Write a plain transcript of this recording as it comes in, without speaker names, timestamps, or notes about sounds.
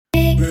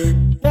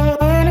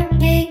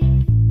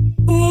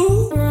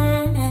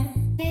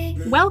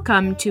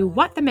Welcome to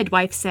What the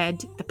Midwife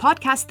Said, the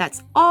podcast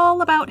that's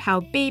all about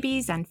how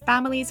babies and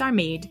families are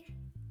made.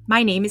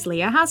 My name is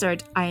Leah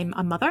Hazard. I'm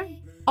a mother,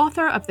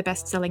 author of the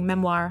best-selling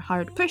memoir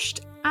Hard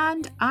Pushed,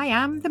 and I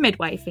am the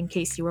midwife, in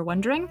case you were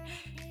wondering.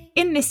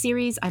 In this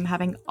series, I'm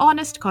having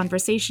honest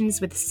conversations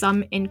with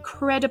some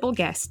incredible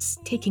guests,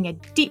 taking a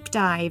deep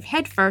dive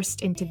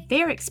headfirst into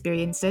their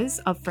experiences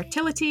of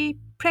fertility,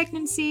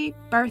 pregnancy,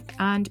 birth,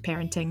 and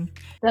parenting.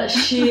 That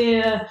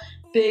sheer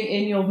being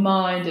in your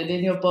mind and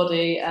in your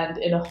body and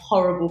in a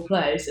horrible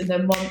place, and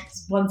then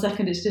one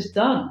second it's just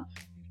done.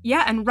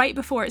 Yeah, and right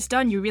before it's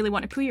done, you really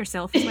want to poo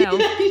yourself as well.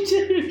 Yeah, you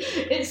do.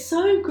 It's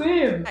so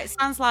grim. It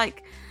sounds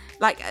like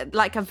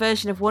a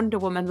version of Wonder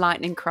Woman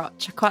lightning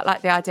crotch. I quite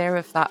like the idea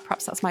of that.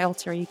 Perhaps that's my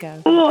alter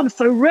ego. Oh, I'm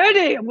so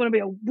ready. I'm going to be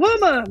a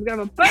woman. I'm going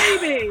to have a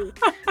baby.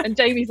 And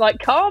Jamie's like,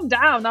 calm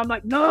down. I'm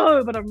like,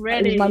 no, but I'm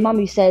ready. It was my mum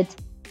who said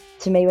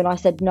to me when I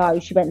said no,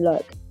 she went,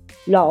 look,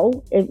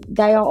 Lol, if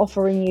they are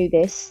offering you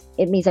this,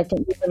 it means I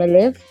think you're going to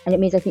live, and it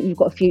means I think you've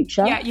got a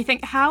future. Yeah, you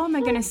think, how am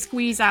I going to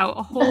squeeze out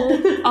a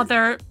whole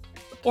other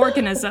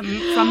organism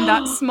from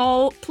that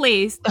small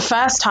place? The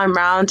first time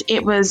round,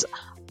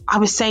 I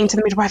was saying to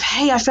the midwife,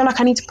 hey, I feel like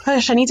I need to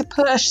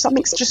push,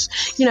 something's just,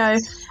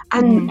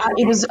 and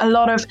it was a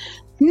lot of,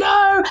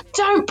 no,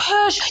 don't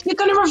push, you're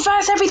going to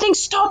reverse everything,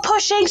 stop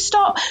pushing,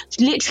 stop,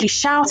 literally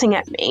shouting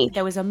at me.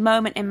 There was a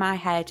moment in my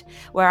head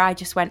where I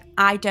just went,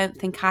 I don't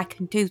think I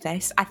can do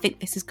this. I think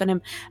it's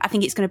going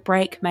to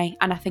break me,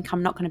 and I think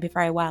I'm not going to be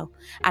very well.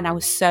 And I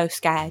was so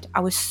scared.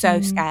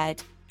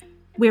 Scared.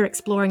 We're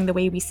exploring the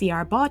way we see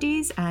our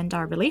bodies and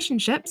our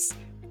relationships,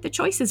 the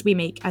choices we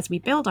make as we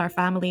build our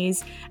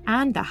families,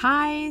 and the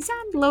highs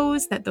and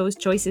lows that those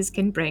choices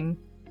can bring.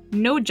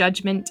 No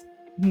judgment,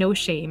 no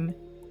shame.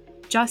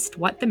 Just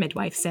what the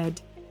midwife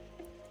said.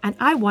 And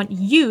I want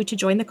you to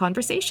join the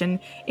conversation.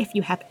 If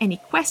you have any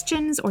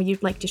questions or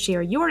you'd like to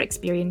share your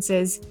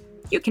experiences,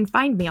 you can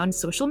find me on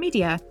social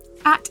media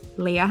at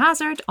Leah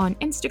Hazard on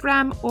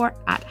Instagram or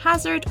at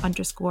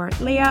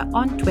Hazard_Leah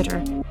on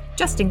Twitter.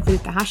 Just include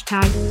the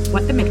hashtag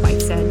What the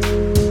Midwife Said.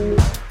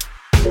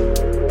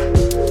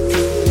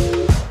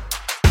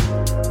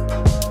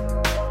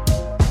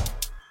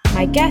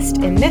 My guest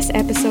in this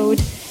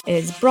episode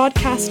is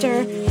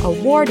broadcaster,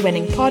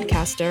 award-winning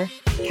podcaster,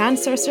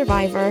 cancer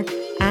survivor,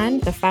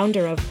 and the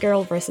founder of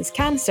Girl vs.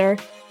 Cancer,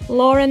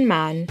 Lauren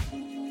Mann.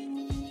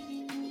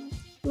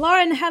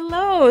 Lauren,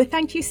 hello.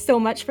 Thank you so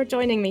much for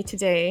joining me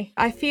today.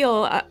 I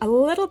feel a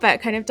little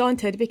bit kind of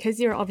daunted because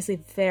you're obviously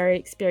a very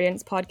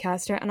experienced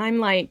podcaster, and I'm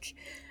like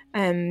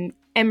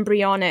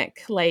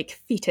embryonic, like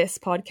fetus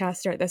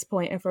podcaster at this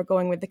point, if we're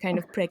going with the kind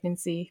of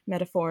pregnancy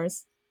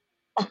metaphors.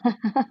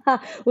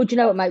 Well, do you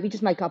know what, mate? We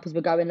just make up as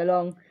we're going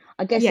along.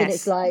 I guess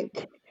it's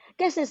like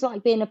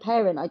being a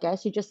parent. I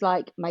guess you just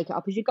like make it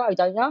up as you go,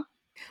 don't you?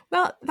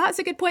 Well, that's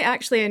a good point,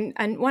 actually.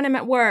 And when I'm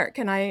at work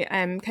and I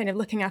am kind of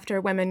looking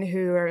after women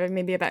who are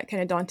maybe a bit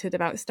kind of daunted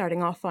about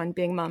starting off on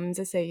being mums,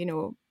 I say,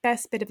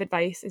 best bit of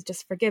advice is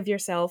just forgive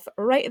yourself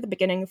right at the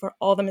beginning for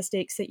all the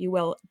mistakes that you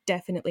will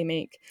definitely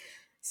make.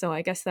 So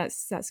I guess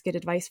that's good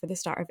advice for the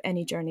start of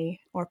any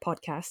journey or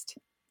podcast.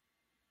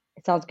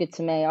 It sounds good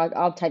to me.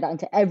 I'll take that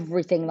into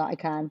everything that I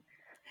can.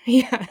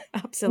 Yeah,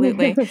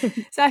 absolutely.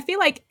 So I feel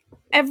like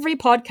every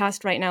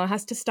podcast right now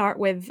has to start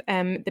with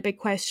the big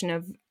question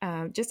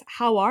of just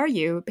how are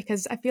you?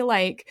 Because I feel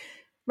like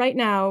right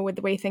now, with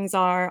the way things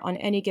are on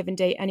any given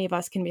day, any of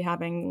us can be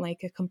having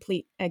like a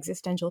complete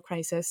existential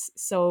crisis.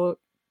 So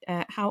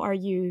how are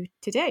you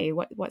today?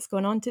 What's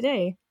going on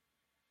today?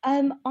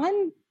 I'm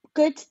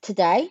good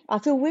today. I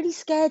feel really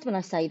scared when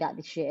I say that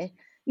this year.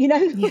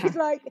 It's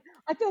like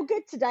I feel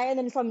good today, and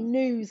then some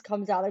news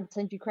comes out, they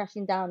pretend to be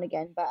crashing down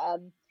again. But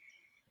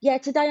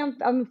today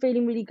I'm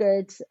feeling really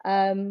good.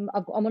 I'm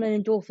on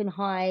an endorphin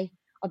high.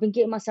 I've been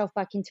getting myself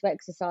back into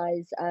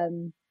exercise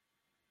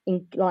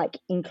in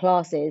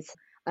classes.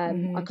 I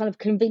kind of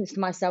convinced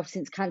myself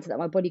since cancer that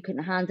my body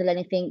couldn't handle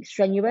anything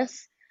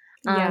strenuous,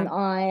 and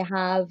I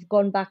have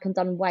gone back and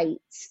done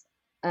weights.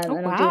 And I'm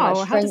doing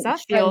my how does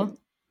that feel?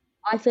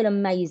 I feel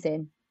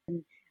amazing.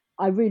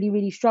 I really,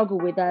 really struggle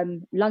with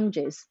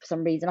lunges for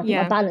some reason. I think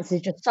my balance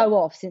is just so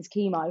off since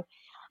chemo.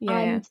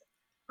 And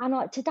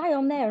today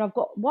I'm there and I've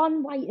got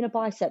one weight in a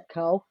bicep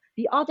curl,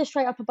 the other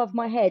straight up above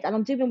my head, and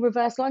I'm doing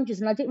reverse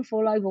lunges and I didn't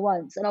fall over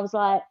once. And I was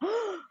like,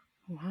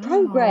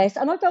 progress.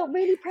 And I felt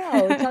really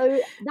proud. So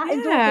that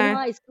endorphin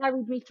high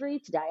carried me through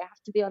today, I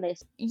have to be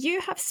honest. You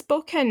have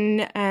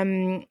spoken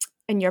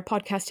in your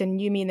podcast and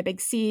You, Me and the Big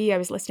C. I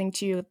was listening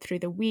to you through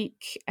the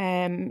week,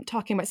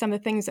 talking about some of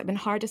the things that have been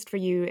hardest for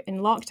you in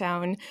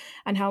lockdown,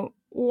 and how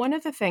one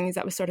of the things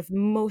that was sort of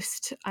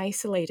most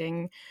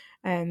isolating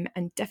and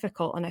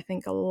difficult, and I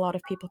think a lot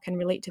of people can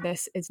relate to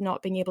this, is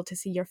not being able to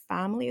see your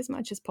family as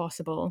much as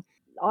possible.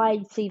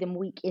 I see them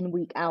week in,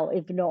 week out,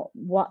 if not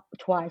once,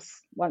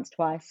 twice.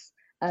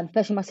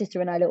 Especially my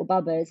sister and her little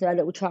bubbers, her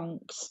little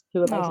chunks,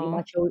 who are basically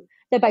my children.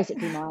 They're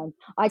basically mine.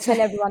 I tell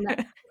everyone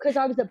that because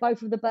I was at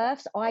both of the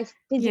births, I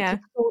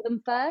physically saw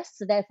them first,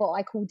 so therefore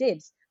I call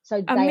dibs.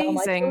 So they are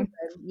my children.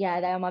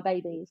 Yeah, they are my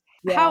babies.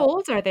 Yeah. How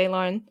old are they,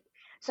 Lauren?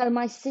 So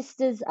my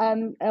sister's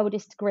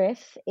eldest,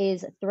 Griff,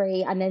 is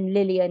 3, and then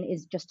Lillian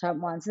is just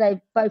turned 1. So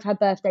they both had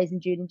birthdays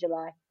in June and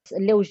July. So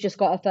Lil's just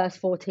got her first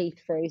 4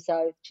 teeth through,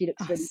 so she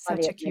looks really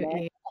funny. Such a cute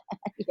age.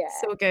 Yeah.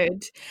 So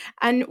good.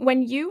 And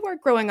when you were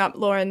growing up,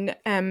 Lauren,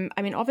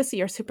 I mean, obviously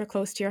you're super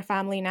close to your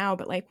family now,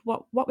 but like,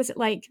 what was it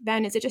like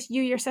then? Is it just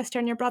you, your sister,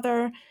 and your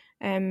brother,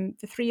 the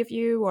 3 of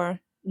you,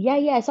 or?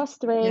 Yeah, it's us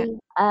 3.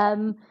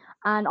 Yeah.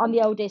 And I'm the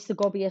eldest, the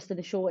gobbiest, and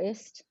the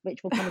shortest,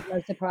 which will come as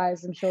no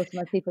surprise, I'm sure, to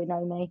most people who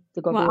know me.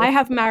 The gobbiest. Well, I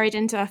have married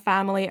into a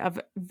family of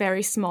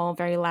very small,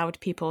 very loud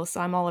people, so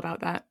I'm all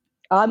about that.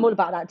 I'm all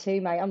about that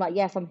too, mate. I'm like,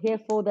 yes, I'm here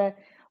for the,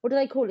 what do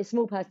they call it?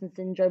 Small person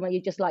syndrome, where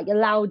you're just like, you're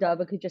louder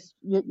because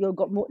you've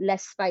got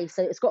less space.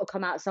 So it's got to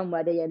come out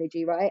somewhere, the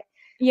energy, right?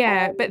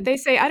 Yeah, but they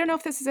say, I don't know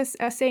if this is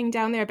a saying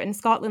down there, but in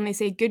Scotland, they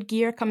say good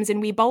gear comes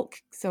in wee bulk.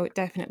 So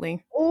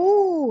definitely.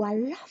 Oh, I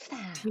love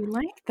that. Do you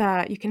like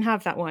that? You can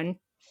have that one.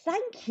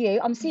 Thank you.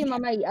 I'm seeing my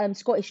mate,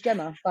 Scottish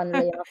Gemma,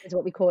 funnily enough, is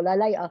what we call her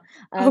later.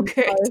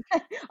 Okay. So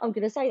I'm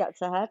going to say that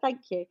to her.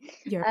 Thank you.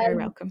 You're very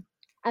welcome.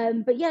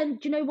 But yeah, do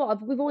you know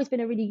what? We've always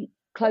been a really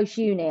close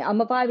unit. I'm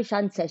of Irish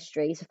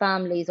ancestry, so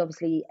family is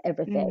obviously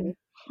everything.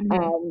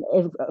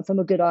 From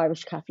a good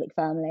Irish Catholic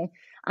family,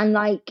 and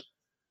like,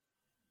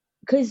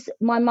 because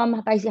my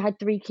mum basically had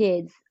 3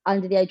 kids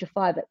under the age of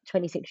 5 at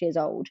 26 years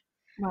old.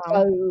 Wow.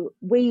 So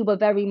we were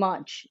very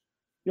much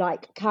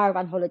like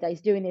caravan holidays,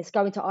 doing this,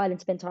 going to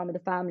Ireland, spend time with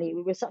the family.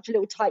 We were such a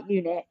little tight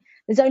unit.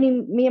 There's only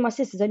me and my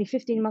sister's only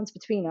 15 months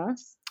between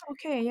us.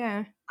 Okay,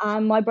 yeah.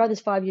 And my brother's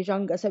 5 years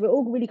younger, so we're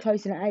all really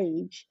close in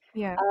age.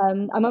 Yeah.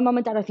 And my mum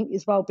and dad, I think,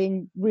 as well,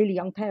 being really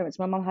young parents.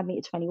 My mum had me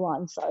at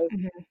 21, so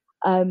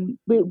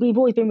we've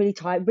always been really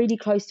tight, really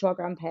close to our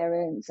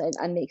grandparents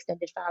and the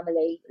extended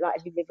family,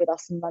 like who live with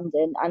us in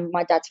London, and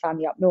my dad's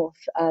family up north.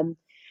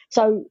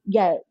 So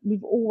yeah,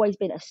 we've always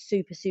been a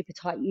super, super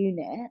tight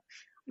unit.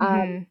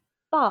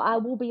 But I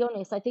will be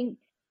honest, I think,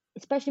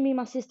 especially me and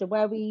my sister,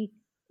 where we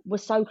were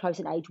so close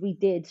in age, we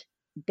did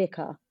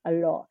bicker a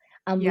lot.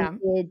 And we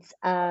did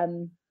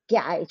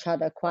get at each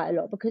other quite a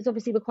lot, because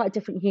obviously we're quite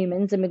different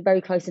humans and we're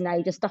very close in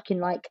age, are stuck in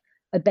like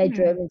a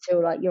bedroom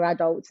until like you're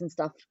adults and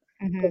stuff.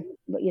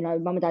 You know,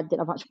 mum and dad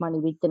didn't have much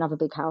money, we didn't have a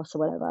big house or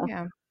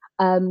whatever.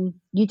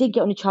 You did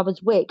get on each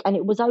other's wick, and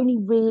it was only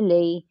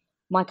really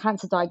my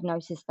cancer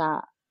diagnosis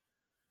that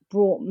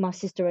brought my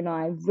sister and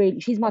I really,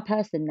 she's my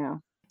person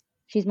now.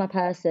 She's my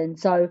person.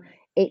 So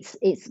it's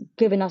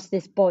given us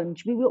this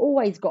bond. We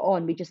always got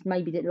on, we just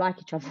maybe didn't like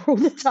each other all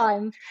the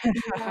time.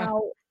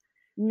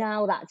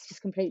 Now that's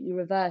just completely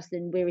reversed,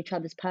 and we're each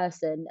other's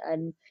person.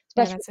 And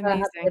especially for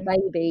having the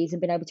babies and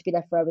being able to be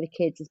there for her with the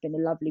kids has been a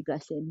lovely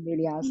blessing,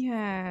 really has.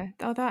 Yeah.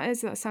 Oh, that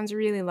sounds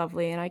really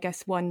lovely. And I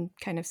guess one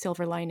kind of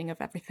silver lining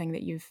of everything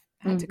that you've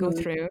had to go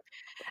through.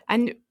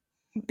 And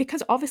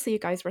because obviously you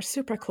guys were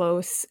super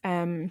close,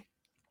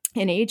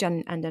 in age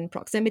and in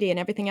proximity and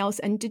everything else.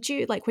 And did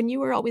you, like, when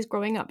you were always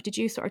growing up, did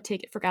you sort of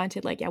take it for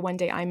granted, like, yeah, one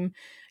day I'm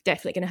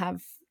definitely going to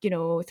have, 3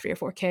 or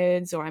 4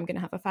 kids, or I'm going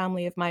to have a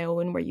family of my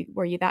own?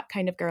 Were you that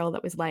kind of girl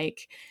that was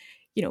like,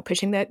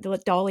 pushing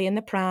the dolly in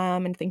the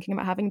pram and thinking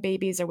about having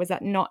babies, or was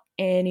that not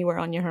anywhere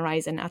on your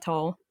horizon at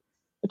all?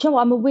 Do you know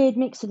what? I'm a weird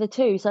mix of the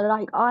two. So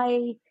like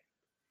I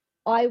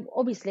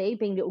obviously,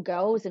 being little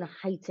girls, and I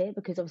hate it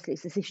because obviously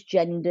it's this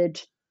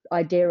cisgendered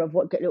idea of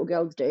what little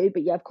girls do,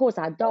 but yeah, of course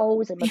I had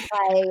dolls and my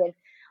play and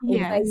all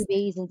the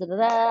babies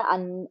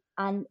and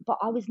and but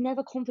I was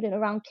never confident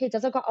around kids.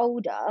 As I got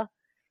older,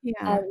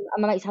 and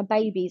my mates had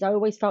babies, I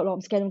always felt like,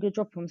 I'm scared I'm going to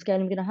drop them, I'm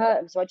scared I'm going to hurt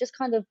them, so I just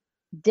kind of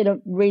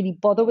didn't really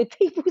bother with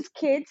people's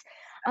kids,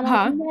 and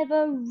I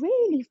never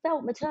really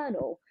felt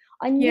maternal.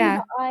 I knew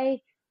that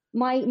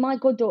my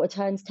goddaughter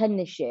turns 10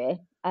 this year,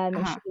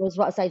 and she was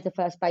what I say is the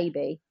first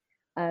baby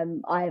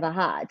I ever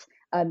had,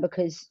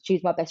 because she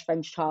was my best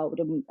friend's child,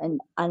 and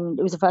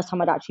it was the first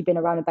time I'd actually been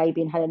around a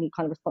baby and had any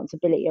kind of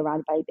responsibility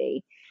around a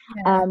baby.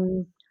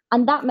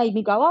 And that made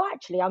me go, oh,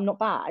 actually, I'm not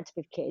bad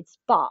with kids.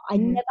 But I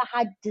never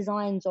had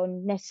designs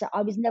on necessarily.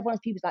 I was never one of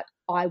those people like,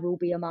 I will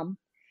be a mum.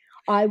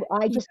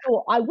 I just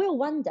thought I will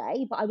one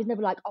day, but I was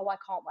never like, oh, I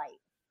can't wait.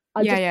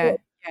 I just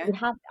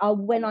thought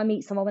when I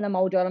meet someone, when I'm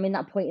older and I'm in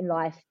that point in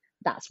life,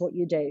 that's what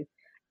you do.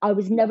 I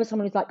was never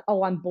someone who's like,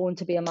 oh, I'm born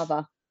to be a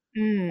mother.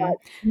 Like,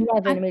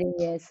 never in a million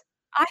years.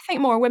 I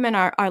think more women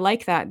are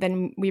like that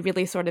than we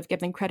really sort of give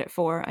them credit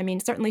for. I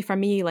mean, certainly for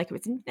me, like, it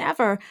was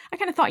never, I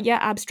kind of thought,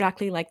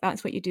 abstractly, like,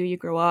 that's what you do. You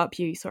grow up,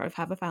 you sort of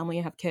have a family,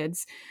 you have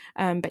kids,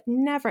 but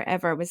never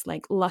ever was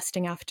like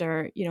lusting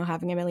after,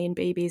 having a million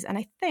babies. And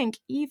I think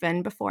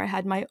even before I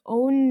had my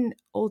own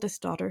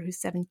oldest daughter,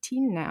 who's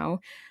 17 now,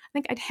 I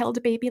think I'd held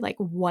a baby like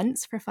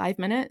once for 5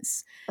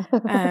 minutes.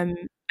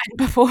 And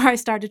before I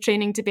started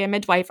training to be a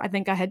midwife, I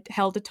think I had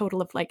held a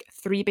total of like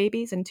 3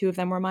 babies, and 2 of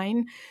them were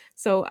mine.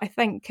 So I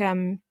think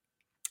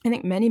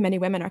many, many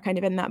women are kind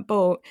of in that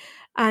boat.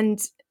 And,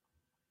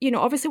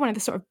 obviously one of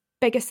the sort of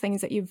biggest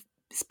things that you've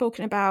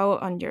spoken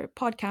about on your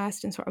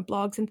podcast and sort of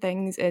blogs and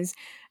things is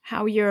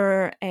how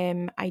your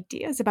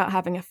ideas about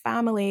having a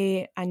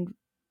family and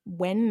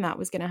when that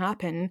was going to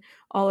happen,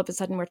 all of a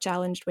sudden were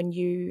challenged when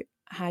you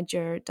had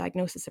your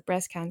diagnosis of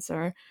breast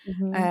cancer,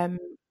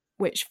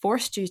 which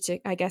forced you to,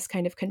 I guess,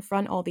 kind of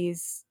confront all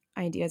these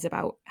ideas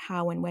about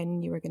how and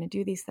when you were going to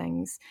do these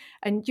things.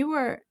 And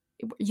you're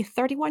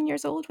 31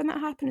 years old when that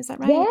happened, is that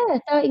right? Yeah,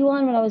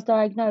 31 when I was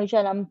diagnosed,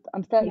 and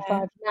I'm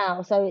 35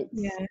 now. So it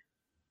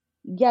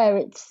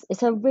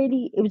was a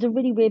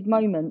really weird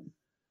moment.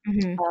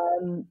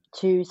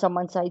 To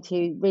someone say to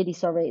you, really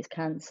sorry, it's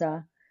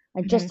cancer.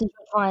 And just as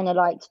you're trying to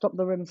like stop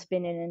the room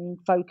spinning and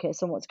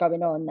focus on what's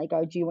going on, they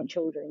go, do you want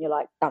children? And you're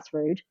like, that's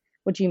rude.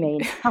 What do you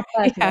mean? How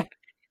personal?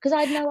 Because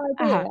I had no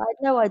idea. I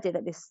had no idea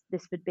that this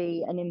would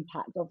be an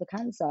impact of the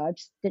cancer. I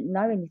just didn't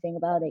know anything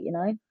about it, you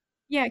know?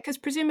 Yeah, because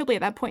presumably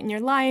at that point in your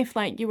life,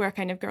 like you were a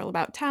kind of girl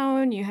about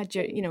town, you had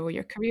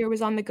your career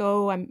was on the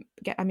go.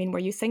 I mean, were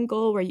you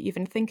single? Were you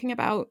even thinking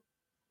about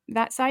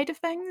that side of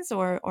things,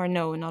 or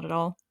no, not at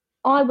all?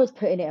 I was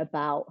putting it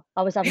about.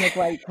 I was having a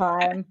great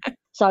time.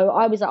 So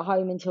I was at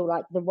home until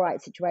like the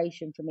right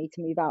situation for me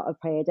to move out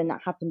appeared, and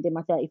that happened in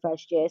my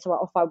 31st year. So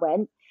off I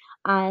went,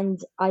 and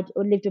I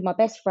lived with my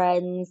best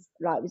friends.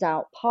 Like, was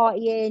out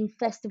partying,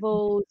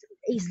 festivals,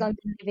 East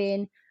London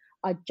living.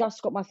 I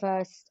just got my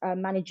first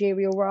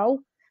managerial role,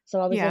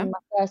 so I was in my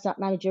first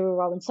managerial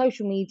role in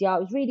social media.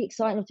 It was really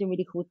exciting. I was doing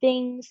really cool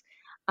things,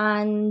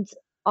 and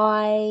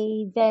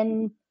I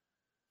then,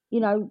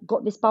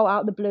 got this bolt out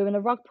of the blue and a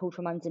rug pulled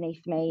from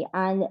underneath me,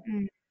 and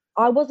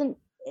I wasn't.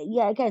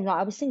 Yeah, again, like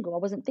I was single. I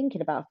wasn't thinking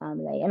about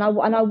family, and I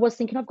was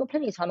thinking I've got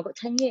plenty of time. I've got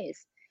 10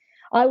 years.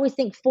 I always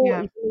think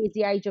 40 is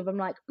the age of, I'm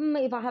like,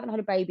 if I haven't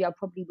had a baby, I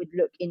probably would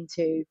look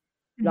into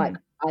like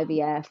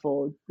IVF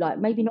or like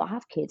maybe not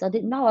have kids. I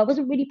didn't know. I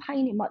wasn't really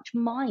paying it much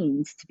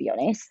mind, to be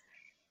honest.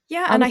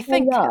 Yeah, and I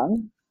think,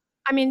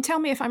 I mean, tell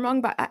me if I'm wrong,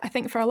 but I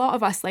think for a lot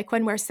of us, like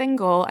when we're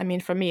single, I mean,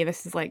 for me,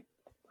 this is like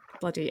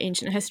bloody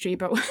ancient history,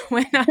 but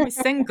when I was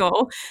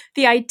single,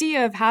 the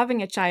idea of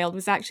having a child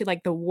was actually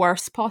like the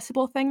worst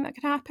possible thing that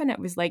could happen. It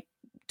was like,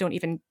 don't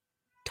even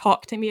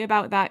talk to me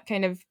about that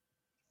kind of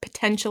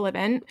potential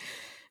event.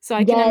 So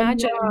I can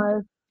imagine,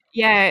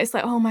 it's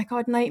like, oh my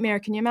God,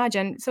 nightmare. Can you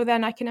imagine? So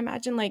then I can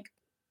imagine, like,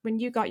 when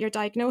you got your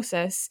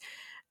diagnosis,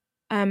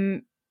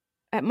 it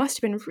must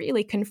have been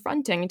really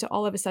confronting to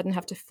all of a sudden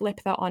have to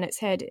flip that on its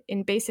head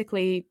in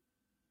basically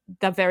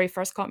the very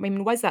first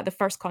was that the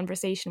first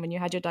conversation when you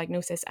had your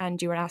diagnosis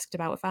and you were asked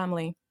about a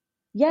family?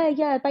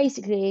 Yeah,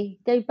 basically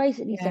they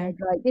said,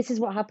 like, this is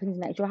what happens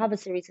next. You'll have a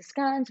series of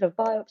scans, of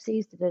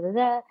biopsies,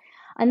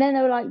 and then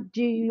they were like,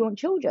 do you want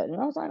children?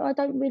 And I was like, I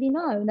don't really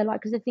know. And they're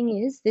like, because the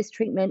thing is, this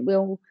treatment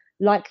will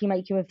likely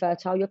make you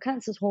infertile. Your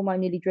cancer's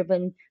hormonally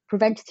driven.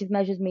 Preventative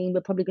measures mean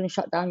we're probably going to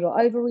shut down your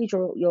ovaries,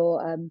 your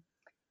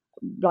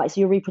so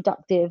your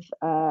reproductive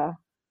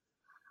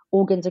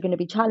organs are going to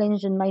be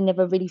challenged and may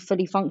never really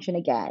fully function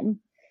again.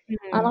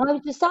 And I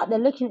was just sat there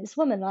looking at this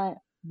woman like,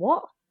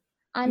 what?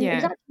 And it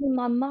was actually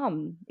my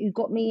mum who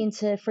got me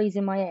into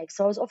freezing my eggs.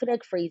 So I was offered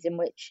egg freezing,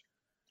 which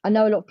I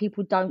know a lot of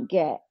people don't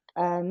get,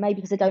 maybe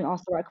because they don't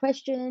ask the right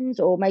questions,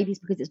 or maybe it's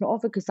because it's not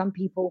offered because some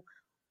people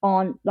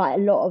aren't, like,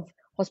 a lot of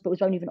hospitals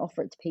don't even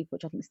offer it to people,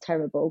 which I think is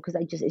terrible because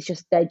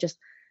they're just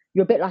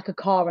you're a bit like a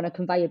car on a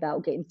conveyor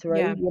belt getting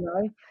through,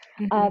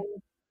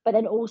 But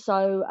then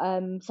also,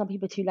 some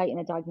people are too late in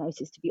their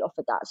diagnosis to be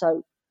offered that.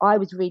 So I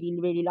was really,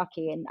 really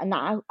lucky. And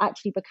that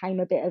actually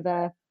became a bit of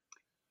a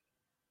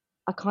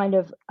kind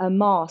of a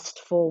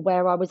mast for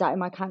where I was at in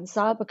my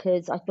cancer,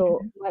 because I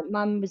thought my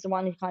mum was the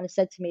one who kind of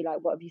said to me, like,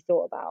 what have you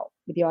thought about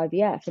with your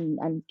IVF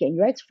and getting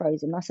your eggs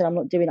frozen? And I said, I'm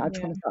not doing it. I'm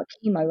trying to start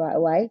chemo right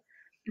away.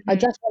 I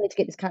just wanted to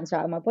get this cancer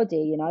out of my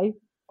body,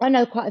 I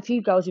know quite a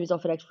few girls who was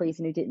offered egg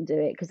freezing who didn't do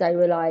it because they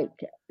were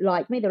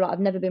like me. They're like, I've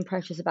never been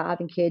precious about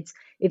having kids.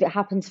 If it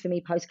happens for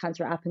me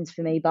post-cancer, it happens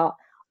for me. But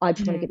I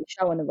just want to get the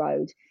show on the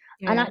road.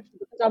 And actually,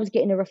 because I was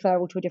getting a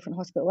referral to a different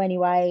hospital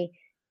anyway,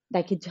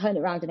 they could turn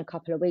it around in a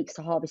couple of weeks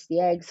to harvest the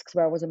eggs because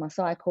where I was in my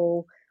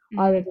cycle.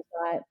 I was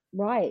like,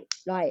 right,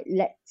 like,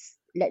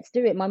 let's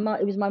do it.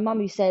 It was my mum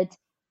who said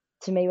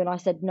to me when I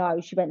said no,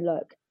 she went,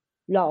 look,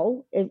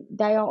 Lol, if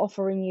they are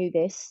offering you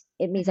this,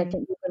 it means I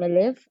think you're going to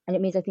live, and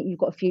it means I think you've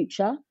got a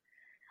future.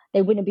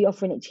 They wouldn't be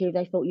offering it to you if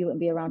they thought you wouldn't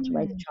be around to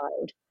raise a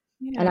child.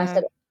 And I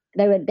said,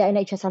 the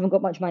NHS haven't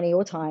got much money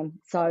or time.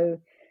 So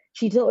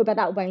she thought about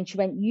that way, and she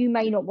went, you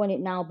may not want it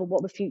now, but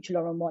what would future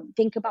Lauren want?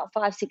 Think about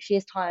 5-6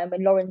 years time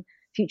when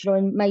future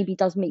Lauren maybe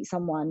does meet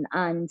someone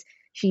and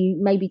she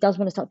maybe does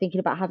want to start thinking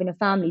about having a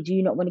family. Do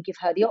you not want to give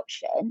her the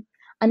option?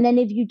 And then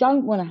if you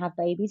don't want to have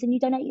babies, then you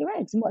donate your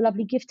eggs, and what a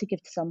lovely gift to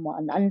give to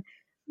someone. And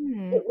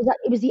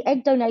it was the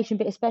egg donation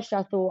bit especially.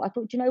 I thought,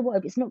 do you know what?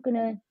 If it's not going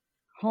to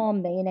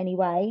harm me in any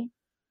way,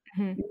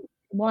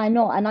 why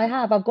not? And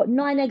I've got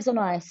 9 eggs on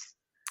ice.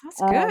 That's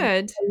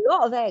good. A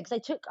lot of eggs. I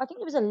think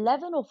it was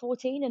 11 or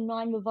 14 and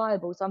 9 were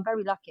viable. So I'm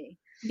very lucky.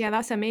 Yeah,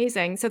 that's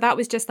amazing. So that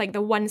was just like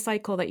the one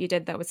cycle that you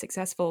did that was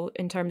successful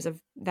in terms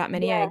of that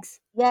many eggs.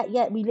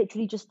 Yeah. We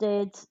literally just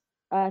did,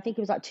 I think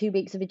it was like 2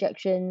 weeks of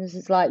ejections.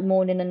 It's like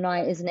morning and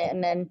night, isn't it?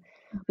 And then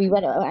we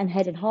went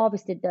ahead and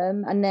harvested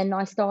them. And then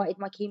I started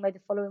my chemo the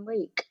following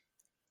week.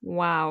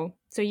 Wow.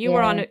 So you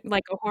were on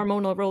like a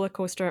hormonal roller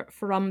coaster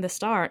from the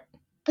start.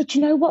 But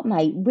you know what,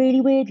 mate?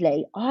 Really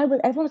weirdly,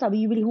 everyone was like, "Were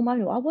you really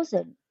hormonal?" I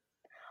wasn't.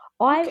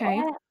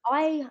 Okay.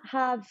 I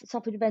have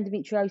suffered with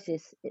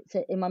endometriosis. It's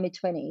in my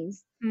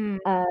mid-20s. Mm.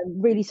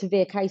 Really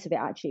severe case of it,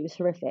 actually. It was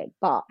horrific.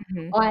 But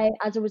I,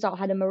 as a result,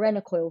 had a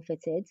Mirena coil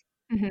fitted,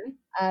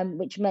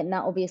 which meant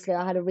that obviously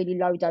I had a really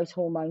low dose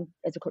hormone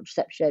as a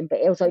contraception,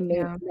 but it also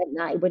meant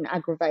that it wouldn't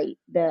aggravate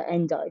the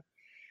endo.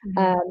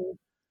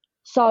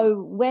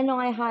 So when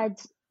I had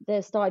the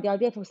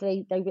IVF,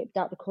 obviously they ripped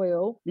out the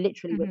coil,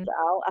 literally ripped it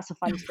out. That's a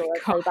funny story.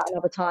 I'll tell you about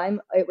another time.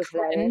 It was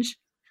hilarious.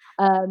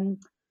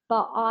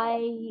 But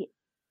I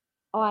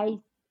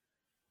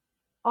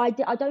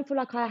don't feel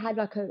like I had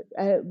like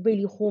a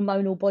really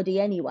hormonal body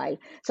anyway.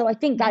 So I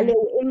think that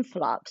little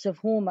influx of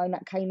hormone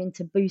that came in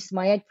to boost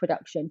my egg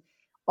production,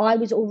 I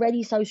was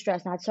already so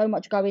stressed and I had so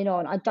much going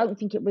on. I don't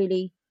think it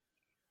really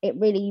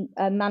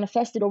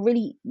manifested or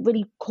really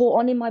caught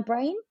on in my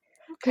brain.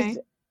 Because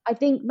I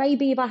think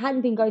maybe if I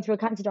hadn't been going through a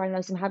cancer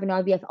diagnosis and having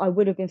IVF, I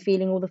would have been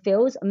feeling all the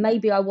feels. And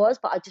maybe I was,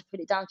 but I just put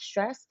it down to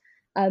stress.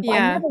 But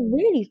I never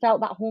really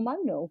felt that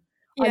hormonal.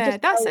 Yeah,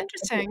 that's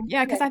interesting.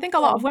 Yeah, because I think a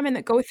lot of women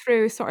that go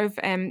through sort of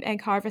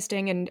egg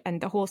harvesting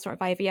and the whole sort of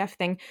IVF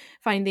thing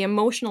find the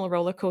emotional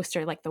roller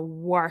coaster like the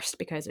worst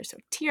because they're so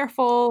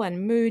tearful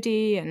and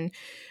moody and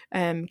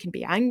can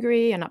be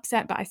angry and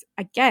upset. But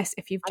I guess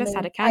if you've just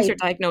had a cancer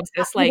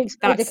diagnosis, like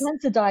that's the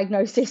cancer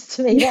diagnosis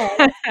to me.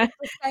 Yeah, it's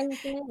the same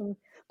thing.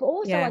 But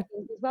also, I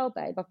think as well,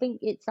 babe, I think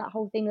it's that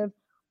whole thing of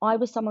I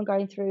was someone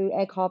going through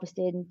egg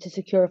harvesting to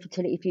secure a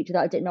fertility future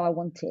that I didn't know I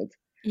wanted.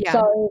 Yeah.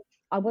 So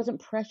I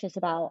wasn't precious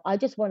about. I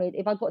just wanted,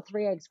 if I got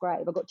 3 eggs, great.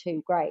 If I got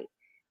 2, great.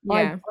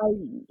 Yeah.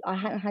 I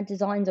hadn't had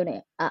designs on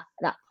it at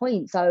that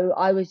point, so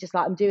I was just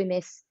like, I'm doing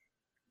this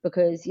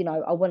because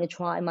I want to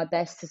try my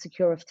best to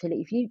secure a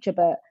fertility future.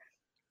 But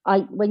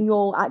when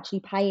you're actually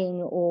paying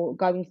or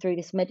going through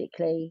this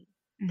medically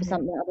for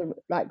something other,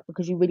 like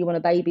because you really want a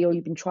baby or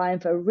you've been trying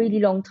for a really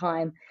long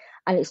time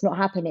and it's not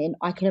happening,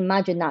 I can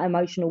imagine that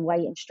emotional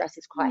weight and stress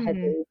is quite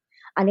heavy.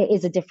 And it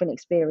is a different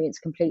experience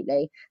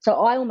completely. So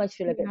I almost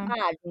feel a bit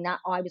bad in that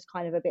I was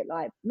kind of a bit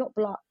like,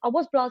 I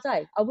was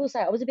blasé. I will say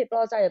I was a bit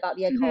blasé about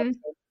the egg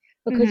harvesting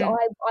because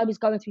I was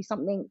going through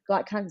something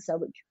like cancer,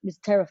 which was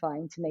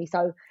terrifying to me.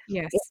 So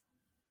yes,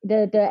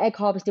 the egg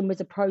harvesting was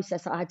a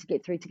process that I had to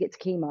get through to get to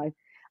chemo.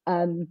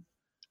 And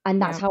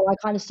that's how I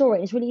kind of saw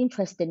it. It's really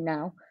interesting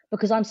now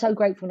because I'm so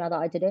grateful now that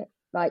I did it.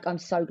 Like, I'm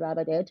so glad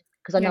I did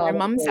because I know your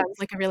mum sounds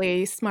like a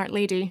really smart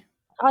lady.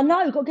 I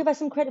know, got to give her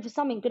some credit for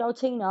something. Good old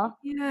Tina.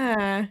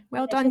 Yeah,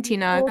 well done,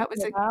 Tina. That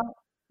was a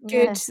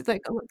good,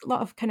 like a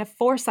lot of kind of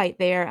foresight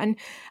there, and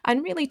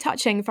really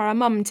touching for a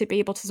mum to be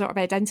able to sort of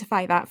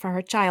identify that for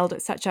her child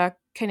at such a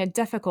kind of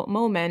difficult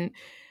moment,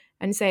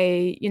 and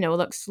say,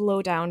 look,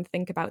 slow down,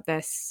 think about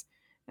this,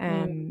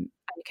 and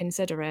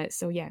consider it.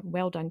 So yeah,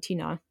 well done,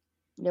 Tina.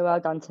 Yeah, well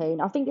done,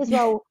 Tina. I think as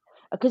well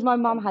because my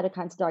mum had a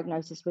cancer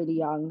diagnosis really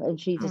young, and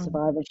she's a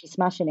survivor. She's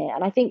smashing it,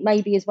 and I think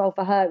maybe as well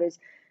for her is.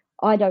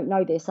 I don't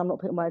know this, I'm not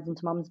putting words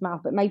into mum's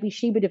mouth, but maybe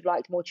she would have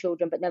liked more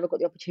children but never got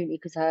the opportunity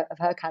because of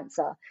her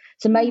cancer.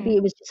 So maybe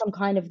it was just some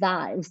kind of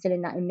that,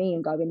 instilling that in me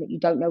and going that you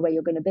don't know where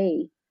you're going to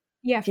be.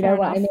 Yeah, do you know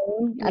what I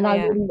mean? And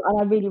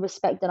I really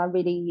respect and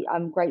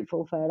I'm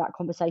grateful for that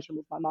conversation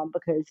with my mum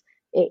because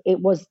it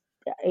was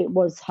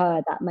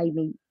her that made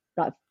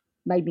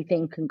me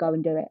think and go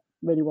and do it.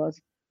 Really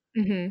was.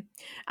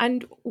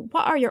 And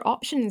what are your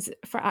options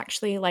for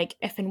actually, like,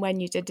 if and when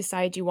you did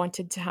decide you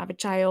wanted to have a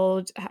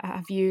child?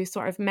 Have you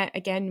sort of met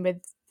again with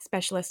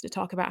specialists to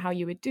talk about how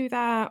you would do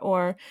that?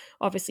 Or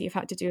obviously you've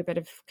had to do a bit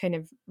of kind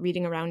of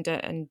reading around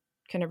it and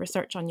kind of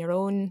research on your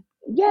own?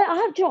 Yeah, I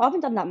have. I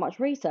haven't done that much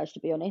research, to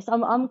be honest.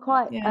 I'm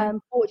quite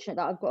fortunate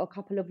that I've got a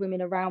couple of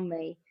women around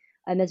me.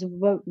 And there's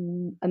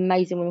an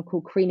amazing woman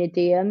called Karina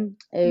Diem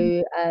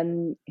who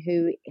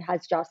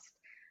has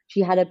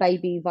she had a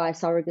baby via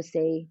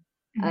surrogacy.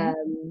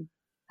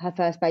 Her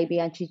first baby,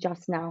 and she's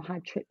just now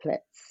had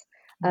triplets.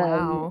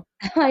 Wow.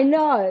 I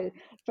know.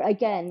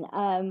 Again,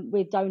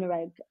 with donor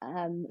egg.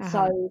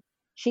 So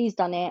she's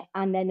done it,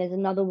 and then there's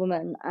another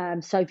woman,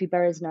 Sophie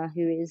Berezna,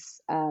 who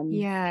is I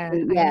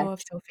know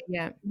of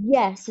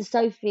Sophie. So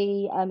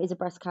Sophie is a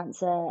breast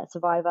cancer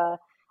survivor.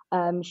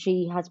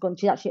 She's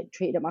actually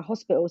treated at my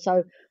hospital,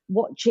 so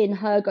watching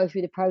her go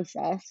through the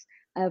process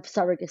of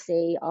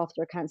surrogacy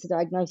after a cancer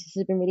diagnosis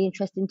has been really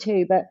interesting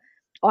too. But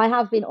I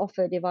have been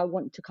offered, if I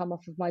want to come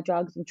off of my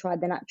drugs and try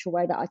the natural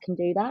way, that I can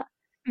do that.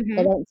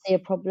 They don't see a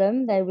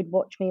problem. They would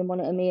watch me and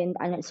monitor me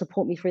and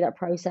support me through that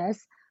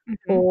process.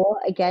 Or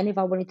again, if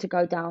I wanted to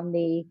go down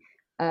the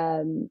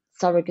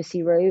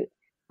surrogacy route,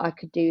 I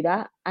could do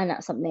that. And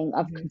that's something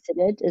I've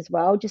considered as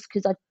well, just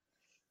because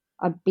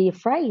I'd be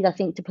afraid, I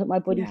think, to put my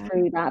body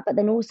through that. But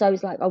then also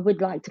it's like I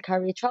would like to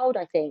carry a child,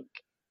 I think.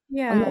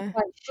 I'm not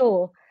quite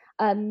sure.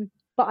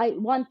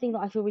 But one thing that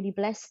I feel really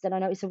blessed, and I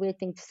know it's a weird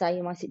thing to say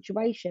in my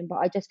situation, but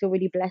I just feel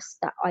really blessed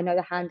that I know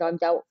the hand I'm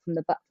dealt from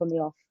the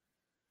off.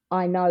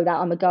 I know that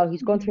I'm a girl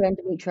who's gone through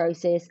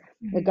endometriosis,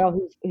 a girl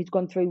who's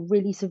gone through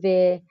really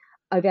severe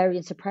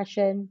ovarian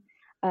suppression,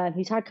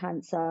 who's had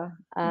cancer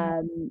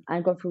and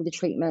gone through all the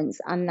treatments,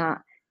 and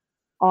that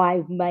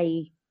I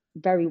may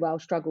very well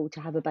struggle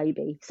to have a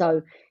baby.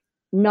 So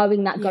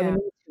knowing that going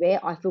into it,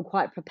 I feel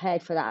quite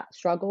prepared for that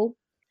struggle.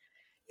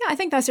 Yeah, I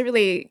think that's a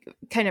really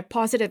kind of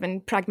positive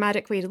and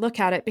pragmatic way to look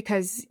at it,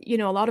 because, you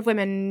know, a lot of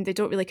women, they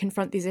don't really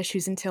confront these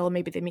issues until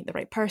maybe they meet the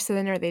right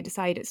person or they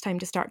decide it's time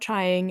to start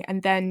trying.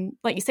 And then,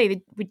 like you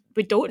say,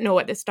 we don't know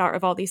at the start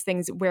of all these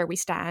things where we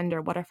stand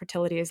or what our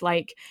fertility is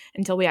like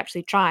until we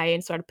actually try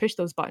and sort of push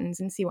those buttons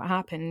and see what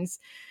happens.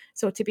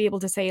 So to be able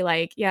to say,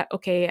 like, yeah,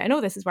 okay, I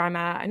know this is where I'm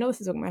at, I know this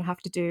is what I'm going to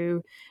have to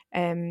do,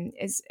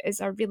 is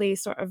a really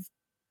sort of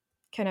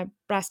kind of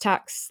brass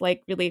tacks,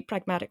 like really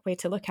pragmatic way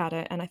to look at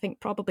it. And I think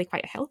probably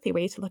quite a healthy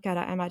way to look at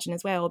it, I imagine,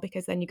 as well,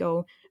 because then you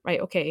go, right,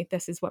 okay,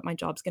 this is what my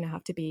job's going to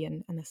have to be,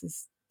 and this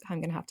is how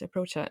I'm going to have to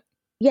approach it.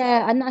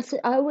 Yeah, and that's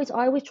I always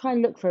try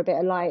and look for a bit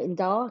of light and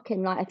dark,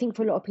 and like I think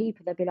for a lot of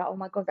people they'll be like, oh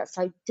my God, that's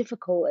so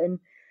difficult, and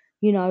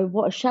you know,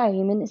 what a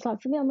shame. And it's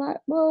like, for me, I'm like,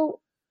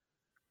 well,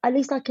 at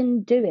least I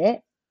can do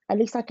it, at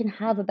least I can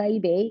have a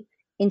baby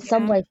in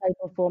some way, shape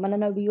or form, and I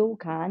know we all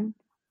can.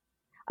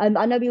 I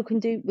know we all can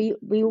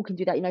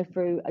do that, you know,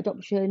 through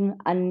adoption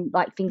and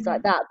like things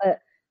like that. But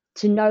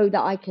to know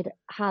that I could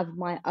have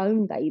my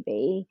own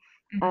baby,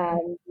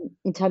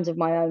 in terms of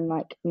my own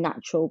like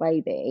natural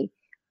baby,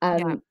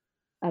 and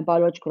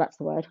biological, that's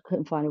the word. I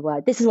couldn't find a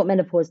word. This is what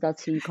menopause does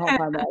to you. You can't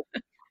find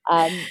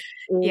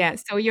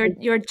words. So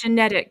your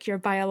genetic, your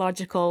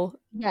biological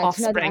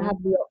offspring. To know that I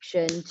have the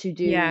option to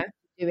do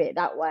it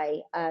that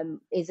way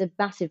is a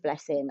massive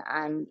blessing,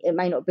 and it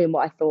may not have been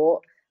what I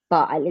thought,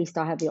 but at least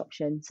I have the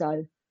option.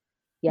 So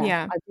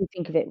I do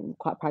think of it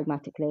quite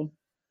pragmatically.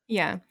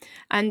 Yeah.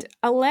 And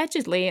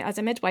allegedly, as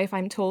a midwife,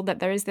 I'm told that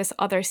there is this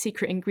other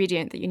secret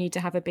ingredient that you need to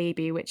have a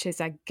baby, which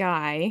is a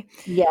guy.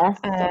 Yes.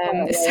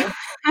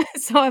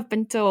 So I've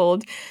been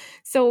told.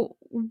 So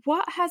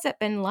what has it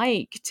been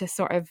like to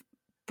sort of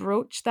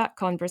broach that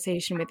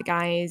conversation with the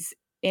guys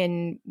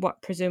in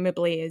what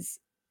presumably is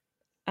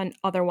an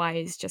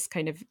otherwise just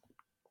kind of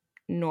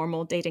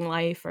normal dating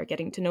life or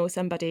getting to know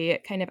somebody?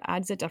 It kind of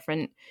adds a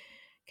different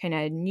kind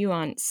of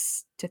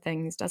nuance to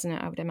things, doesn't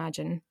it? I would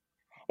imagine.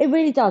 It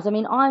really does. I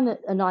mean, I'm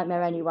a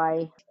nightmare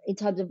anyway in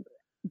terms of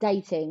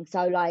dating.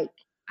 So like,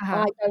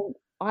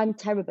 I'm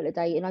terrible at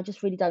dating. I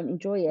just really don't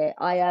enjoy it.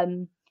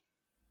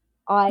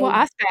 What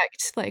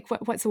aspect? Like,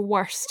 what's the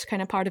worst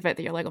kind of part of it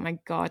that you're like, oh my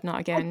God, not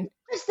again?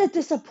 Just the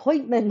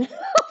disappointment.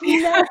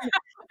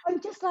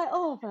 I'm just like,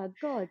 oh my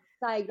God.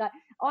 Like,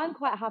 I'm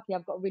quite happy.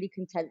 I've got a really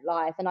content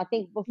life. And I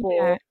think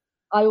before,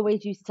 I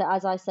always used to,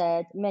 as I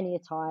said many a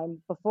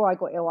time, before I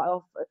got ill, I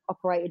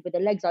operated with a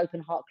legs open,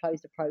 heart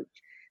closed approach.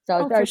 So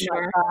I was very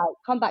much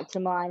come back to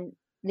mine,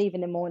 leave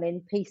in the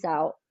morning, peace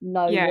out,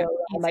 no real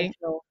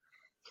emotional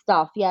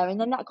stuff. Yeah, and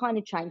then that kind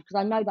of changed because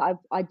I know that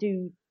I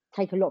do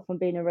take a lot from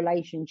being in a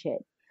relationship.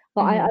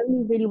 But I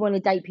only really want to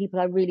date people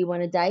I really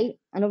want to date.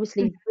 And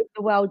obviously with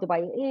the world the way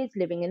it is,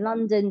 living in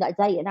London, that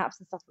dating apps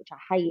and stuff, which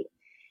I hate.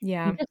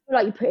 Yeah. You just feel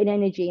like you're putting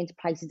energy into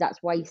places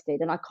that's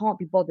wasted, and I can't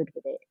be bothered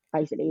with it,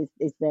 basically,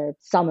 is the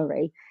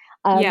summary.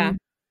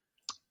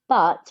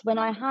 But when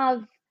I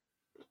have,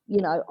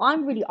 you know,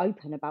 I'm really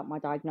open about my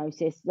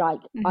diagnosis. Like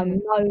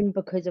I'm known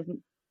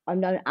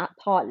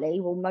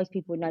partly, well, most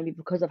people know me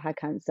because I've had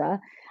cancer,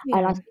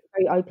 and I speak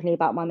very openly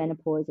about my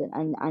menopause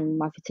and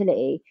my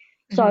fertility.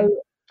 So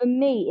for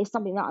me, it's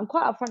something that I'm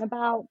quite upfront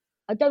about.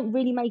 I don't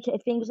really make it a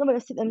thing because I'm going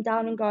to sit them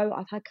down and go,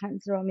 I've had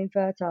cancer, I'm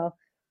infertile.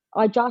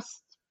 I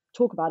just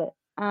talk about it.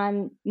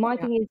 And my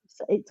thing is,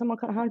 if someone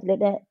can't handle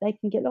it, they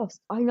can get lost.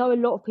 I know a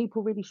lot of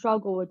people really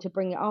struggle to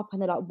bring it up,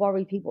 and they're like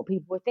worried what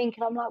people will think.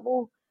 And I'm like,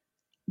 well,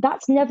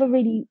 that's never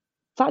really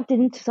factored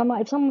into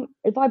someone.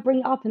 If I bring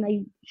it up and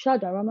they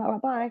shudder, I'm like,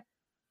 right, bye.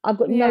 I've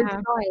got no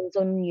designs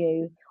on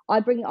you.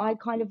 I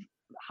kind of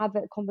have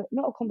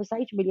not a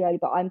conversation really early,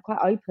 but I'm quite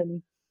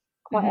open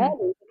quite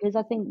early, because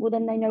I think, well,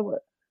 then they know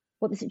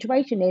what the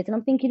situation is. And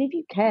I'm thinking, if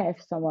you care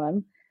for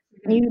someone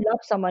and you love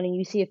someone and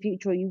you see a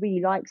future, or you really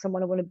like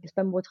someone and want to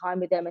spend more time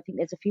with them, I think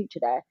there's a future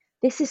there.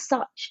 This is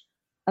such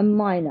a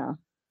minor.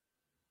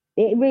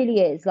 It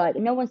really is. Like,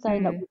 no one's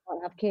saying that we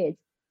can't have kids.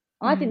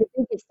 I think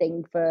the biggest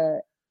thing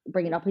for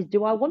bringing up is,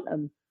 do I want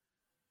them?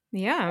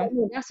 Yeah. I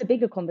mean, that's a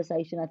bigger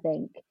conversation, I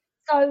think.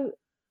 So,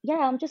 yeah,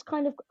 I'm just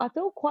I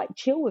feel quite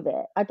chill with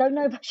it. I don't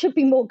know if I should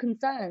be more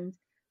concerned,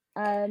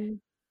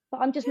 but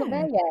I'm just not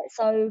there yet.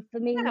 So for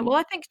me... Yeah, well,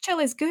 I think chill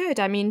is good.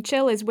 I mean,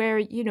 chill is where,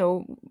 you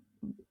know,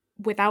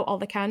 without all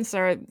the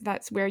cancer,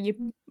 that's where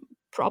you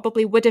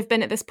probably would have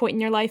been at this point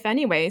in your life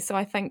anyway. So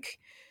I think,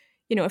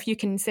 you know, if you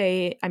can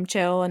say, I'm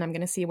chill and I'm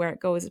going to see where it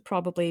goes, it's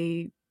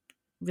probably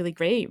really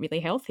great, really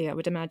healthy, I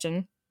would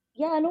imagine.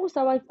 Yeah, and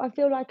also I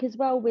feel like as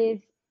well with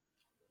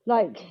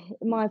like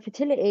my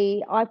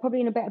fertility, I'm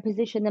probably in a better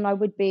position than I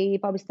would be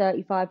if I was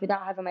 35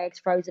 without having my eggs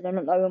frozen and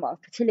not knowing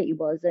what fertility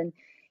was, and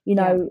you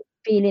know,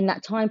 feeling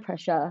that time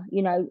pressure.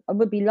 You know, I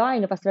would be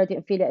lying if I said I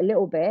didn't feel it a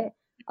little bit.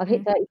 I've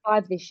hit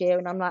 35 this year,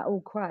 and I'm like,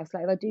 oh Christ,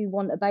 like if I do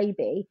want a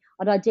baby,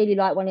 I'd ideally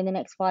like one in the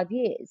next 5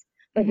 years.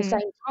 But at the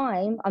same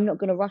time, I'm not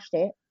going to rush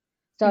it.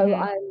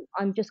 So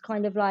I'm just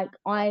kind of like,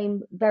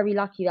 I'm very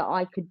lucky that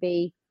I could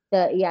be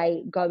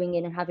 38 going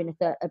in and having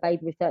a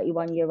baby with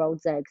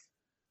 31-year-old's eggs,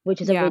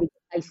 which is a really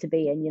good place to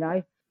be in, you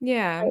know?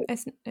 Yeah,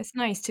 it's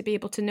nice to be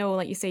able to know,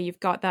 like you say, you've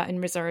got that in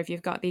reserve.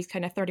 You've got these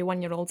kind of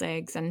 31-year-old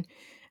eggs, and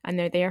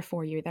they're there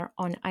for you. They're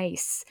on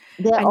ice.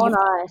 They're and on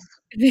ice.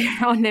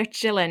 They're on there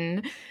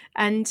chilling.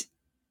 And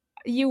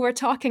you were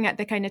talking at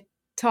the kind of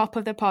top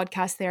of the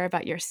podcast there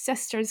about your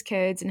sister's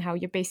kids and how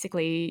you're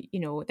basically, you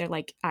know, they're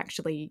like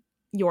actually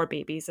your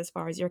babies as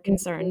far as you're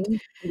concerned.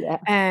 Yeah.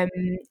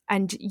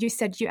 And you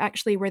said you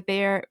actually were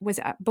there, was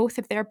it at both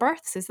of their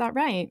births, is that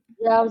right?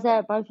 Yeah, I was there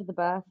at both of the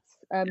births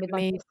with my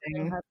Amazing.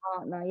 sister and her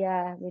partner.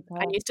 Yeah, with her.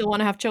 And you still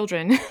want to have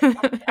children?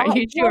 Are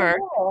you sure?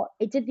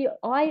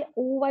 I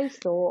always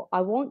thought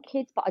I want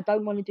kids, but I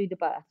don't want to do the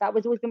birth. That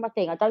was always been my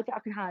thing. I don't think I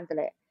can handle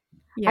it.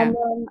 Yeah. And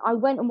then I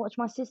went and watched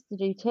my sister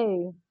do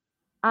too,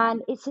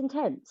 and it's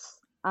intense.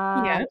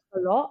 Yeah. It's a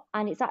lot,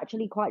 and it's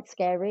actually quite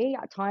scary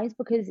at times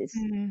because it's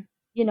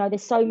you know,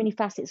 there's so many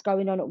facets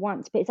going on at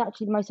once, but it's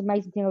actually the most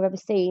amazing thing I've ever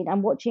seen.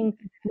 And watching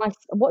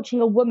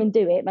a woman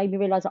do it made me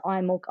realize that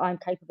I'm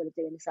capable of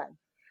doing the same.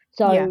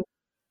 So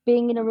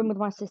being in a room with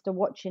my sister,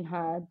 watching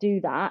her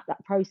do that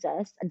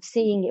process and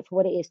seeing it for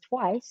what it is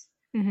twice,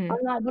 I'm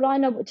like, well, I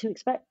know what to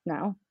expect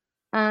now.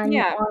 And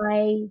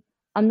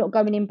I'm not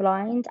going in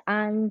blind,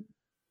 and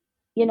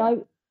you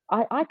know,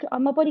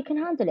 my body can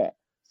handle it.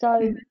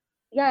 So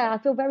yeah, I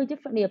feel very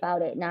differently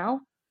about it now.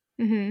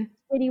 It's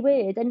really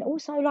weird. And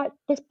also, like,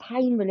 there's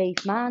pain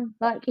relief, man.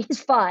 Like, it's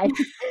fine.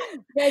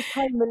 There's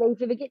pain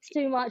relief. If it gets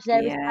too much,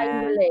 there is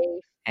pain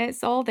relief.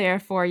 It's all there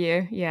for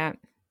you. Yeah.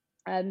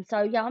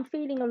 So yeah, I'm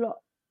feeling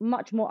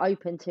much more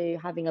open to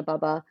having a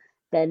bubba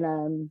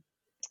than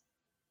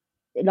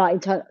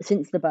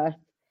since the birth.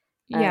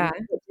 That's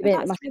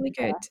really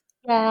good.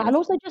 Yeah, and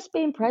also just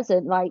being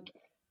present, like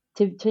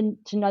to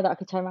know that I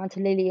could turn around to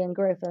Lily and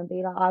Griff and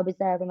be like, I was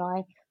there and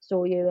I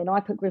saw you, and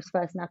I put Griff's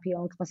first nappy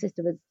on because my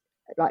sister was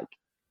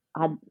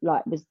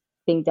was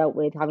being dealt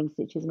with, having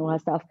stitches and all her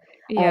stuff.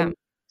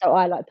 So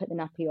I put the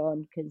nappy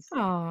on because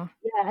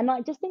and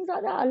like just things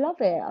like that. I love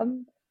it.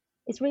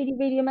 It's really,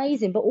 really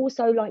amazing. But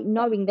also like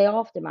knowing the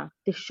aftermath,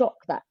 the shock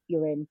that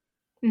you're in,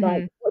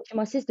 like watching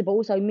my sister, but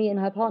also me and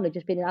her partner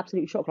just being in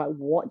absolute shock, like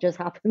what just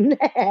happened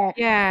there?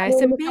 Yeah,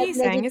 it's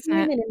amazing, isn't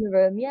it? In the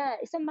room, yeah,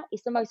 it's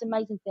the most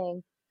amazing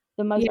thing,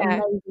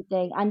 amazing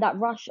thing, and that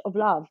rush of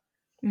love,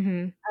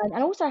 and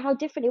also how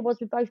different it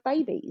was with both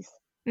babies.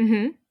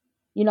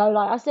 You know,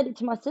 like I said it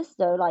to my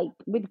sister, like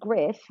with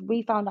Griff,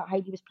 we found out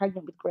Hayley was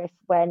pregnant with Griff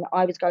when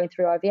I was going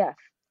through IVF.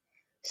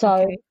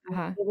 So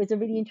it was a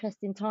really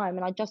interesting time,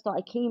 and I just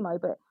started chemo,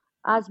 but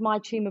as my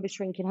tumour was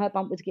shrinking, her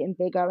bump was getting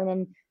bigger, and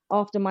then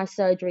after my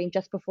surgery and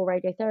just before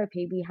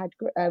radiotherapy, we had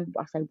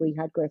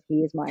Griff,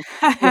 he is mine.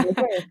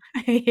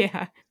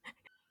 Yeah.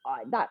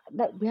 That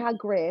we had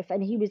Griff,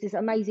 and he was this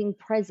amazing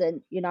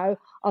present, you know,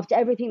 after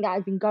everything that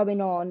had been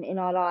going on in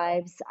our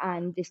lives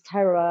and this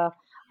terror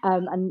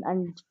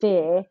and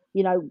fear,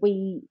 you know,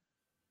 we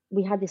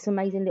had this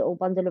amazing little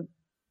bundle of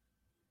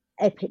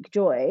epic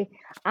joy,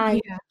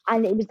 and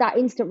it was that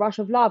instant rush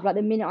of love, like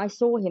the minute I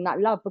saw him, that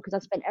love, because I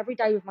spent every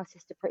day with my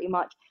sister pretty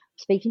much,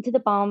 speaking to the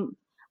bump,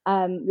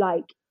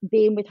 like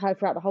being with her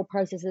throughout the whole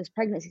process of this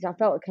pregnancy. So I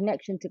felt a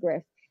connection to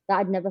Griff that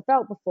I'd never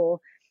felt before,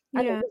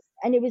 and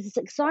it was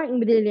exciting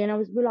with Lily, and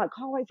we were like,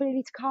 can't wait for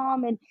Lily to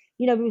come, and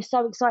you know, we were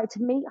so excited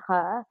to meet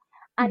her,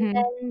 and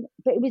then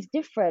but it was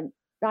different.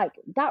 Like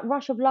that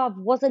rush of love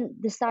wasn't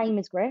the same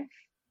as Griff,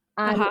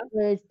 and it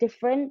was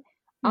different.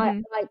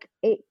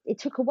 It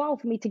took a while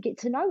for me to get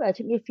to know her. It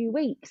took me a few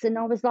weeks, and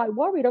I was like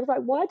worried. I was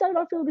like, why don't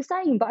I feel the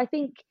same? But I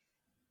think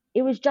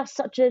it was just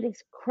such an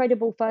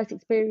incredible first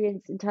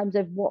experience in terms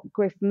of what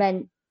Griff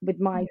meant with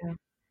my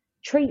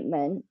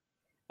treatment.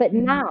 But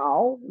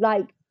now,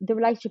 like the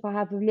relationship I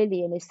have with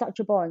Lillian is such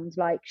a bond.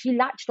 Like she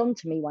latched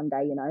onto me one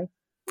day, you know.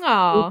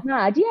 Oh,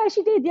 mad. Yeah,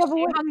 she did. The other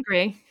one.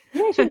 Hungry.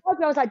 Yeah, she was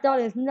hungry. I was like,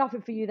 darling, there's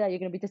nothing for you there. You're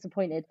going to be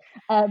disappointed.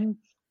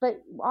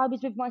 But I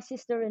was with my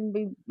sister, and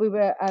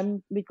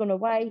we'd gone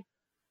away,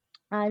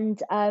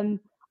 and I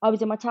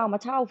was in my towel. My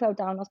towel fell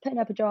down. I was putting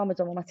her pajamas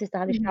on when my sister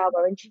had a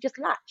shower, and she just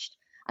latched,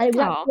 and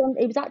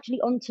it was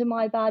actually onto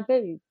my bad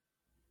boob.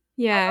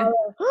 Yeah.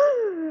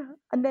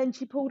 And then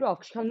she pulled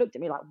off. She kind of looked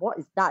at me like, "What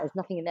is that? There's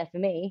nothing in there for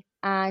me."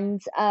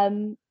 And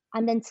then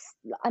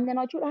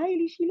I told her,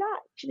 Hayley, she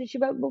latched, and she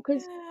went, well,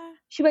 because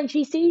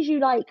she sees you,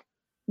 like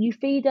you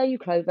feed her, you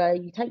clothe her,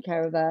 you take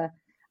care of her.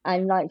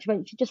 And like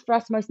she just for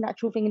us the most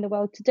natural thing in the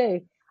world to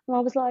do. And I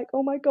was like,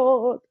 oh my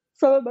god,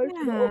 so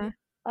emotional.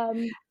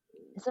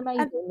 It's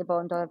amazing the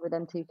bond I have with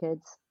them two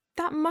kids.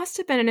 That must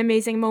have been an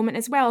amazing moment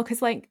as well,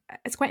 because like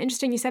it's quite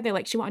interesting you said there,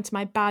 like she wanted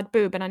my bad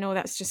boob, and I know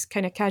that's just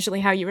kind of casually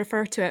how you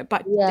refer to it,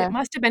 but it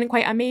must have been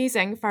quite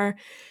amazing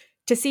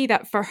to see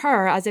that for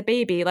her as a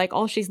baby, like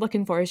all she's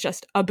looking for is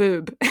just a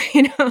boob,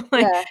 you know,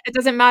 like it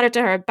doesn't matter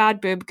to her,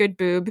 bad boob, good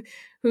boob,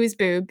 whose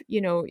boob,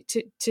 you know,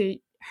 to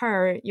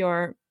her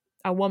you're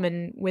a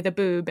woman with a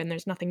boob, and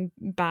there's nothing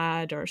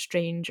bad or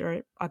strange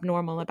or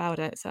abnormal about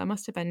it. So it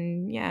must have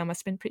been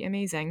pretty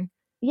amazing.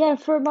 yeah,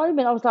 for a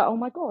moment I was like, oh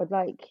my God,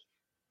 like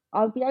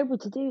I'll be able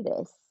to do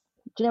this.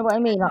 Do you know what I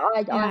mean?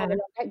 Like I Yeah. had a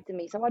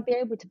lumpectomy, so I'd be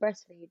able to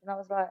breastfeed, and I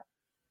was like,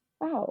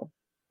 oh,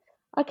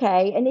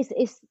 okay. And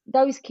it's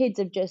those kids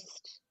have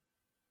just,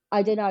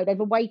 I don't know, they've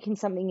awakened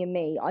something in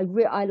me. I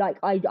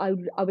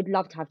would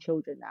love to have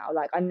children now.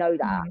 Like I know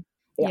that. Mhm.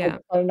 I Yeah.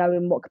 just don't know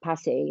in what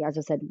capacity. As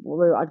I said,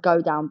 route I'd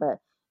go down, but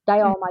they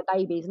Mm. are my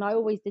babies, and I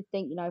always did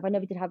think, if I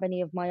never did have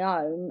any of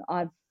my own,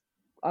 I've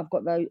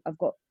got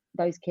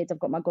those kids. I've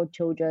got my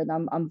godchildren.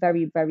 I'm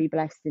very, very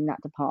blessed in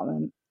that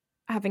department.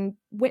 Having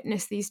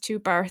witnessed these two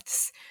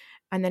births,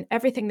 and then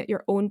everything that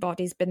your own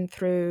body's been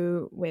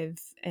through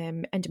with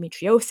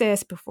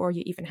endometriosis before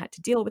you even had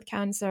to deal with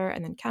cancer,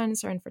 and then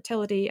cancer and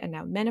fertility, and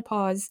now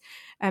menopause,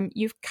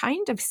 you've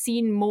kind of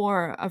seen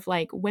more of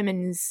like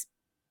women's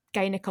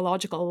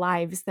gynecological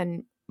lives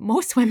than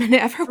most women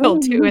ever will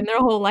do in their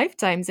whole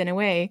lifetimes, in a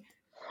way.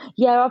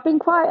 Yeah,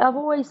 I've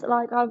always,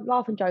 like, I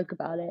laugh and joke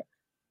about it,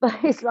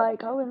 but it's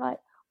like, I was like,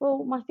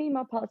 well, my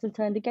female parts have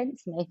turned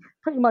against me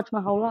pretty much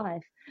my whole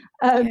life.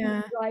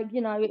 Yeah. Like,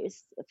 it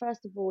was,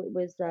 first of all, it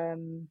was,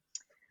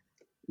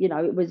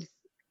 it was,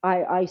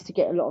 I used to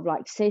get a lot of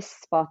like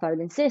cysts,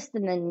 Bartholomew cyst,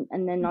 and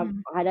then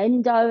I had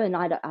endo, and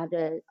I had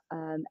a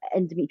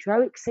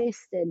endometriotic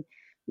cyst, and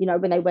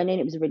when they went in,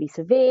 it was really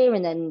severe.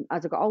 And then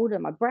as I got older,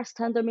 my breast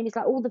turned. I mean, it's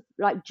like all the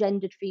like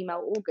gendered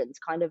female organs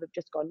kind of have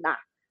just gone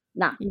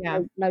nah, Yeah.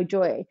 no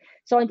joy.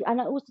 So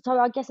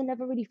I guess I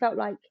never really felt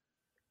like,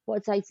 what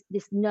I'd say,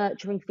 this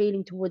nurturing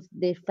feeling towards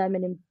the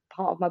feminine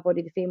part of my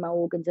body, the female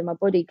organs in my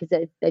body,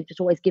 because they've just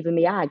always given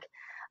me ag.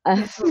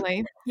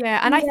 Totally. Yeah.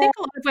 And I think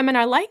a lot of women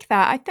are like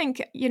that. I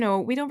think, we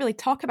don't really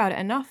talk about it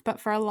enough, but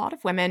for a lot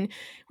of women,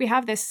 we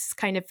have this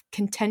kind of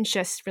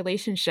contentious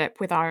relationship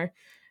with our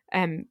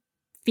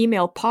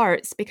female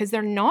parts because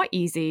they're not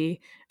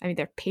easy. I mean,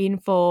 they're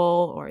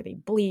painful, or they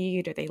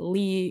bleed, or they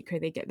leak, or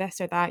they get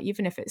this or that.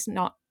 Even if it's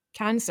not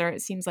cancer,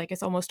 it seems like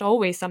it's almost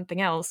always something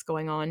else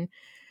going on.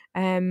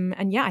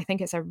 And yeah, I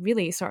think it's a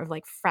really sort of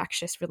like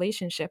fractious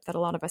relationship that a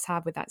lot of us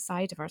have with that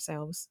side of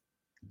ourselves.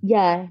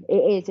 Yeah,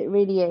 it is. It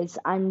really is.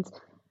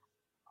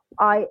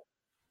 But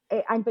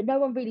no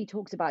one really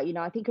talks about,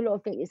 I think a lot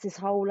of it is this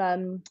whole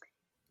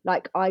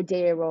like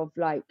idea of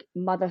like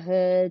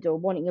motherhood or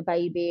wanting a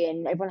baby,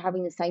 and everyone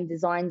having the same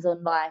designs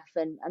on life,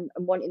 and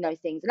wanting those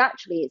things. And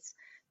actually, it's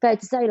fair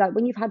to say, like,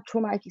 when you've had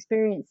traumatic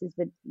experiences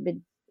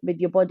with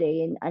your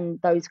body and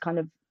those kind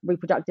of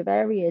reproductive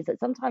areas, that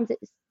sometimes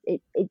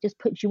it just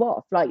puts you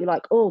off. Like, you're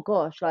like, oh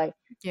gosh, like,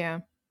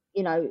 Yeah.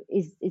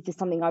 is this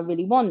something I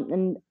really want?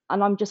 And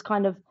I'm just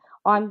kind of,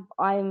 I'm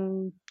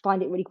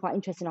find it really quite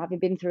interesting, having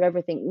been through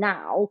everything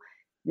now,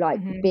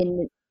 like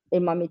been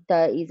in my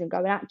mid-30s, and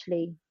going,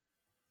 actually,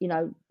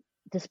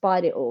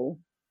 despite it all,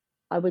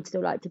 I would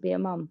still like to be a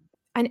mum.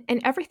 And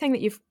everything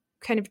that you've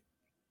kind of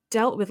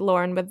dealt with,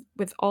 Lauren,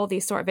 with all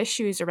these sort of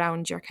issues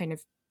around your kind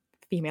of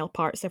female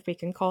parts, if we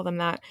can call them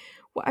that,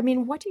 what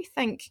do you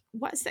think,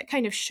 what's it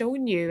kind of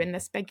shown you in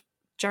this big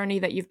journey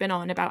that you've been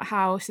on about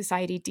how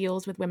society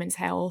deals with women's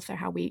health, or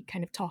how we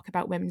kind of talk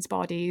about women's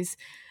bodies?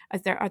 Are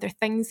there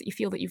things that you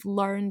feel that you've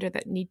learned or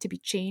that need to be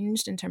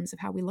changed in terms of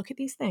how we look at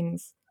these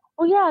things?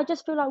 Well, yeah, I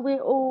just feel like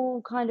we're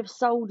all kind of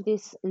sold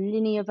this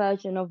linear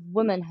version of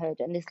womanhood,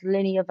 and this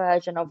linear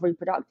version of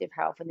reproductive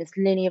health, and this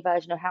linear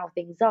version of how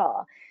things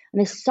are. And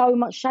there's so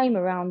much shame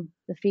around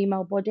the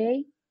female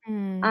body,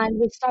 and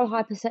we're so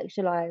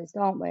hypersexualized,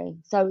 aren't we?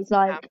 So it's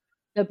like,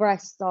 the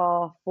breasts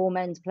are for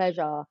men's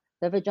pleasure,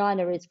 the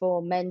vagina is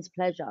for men's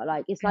pleasure.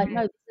 Like, it's like,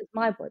 no, this is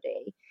my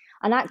body.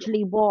 And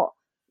actually, what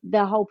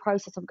the whole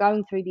process of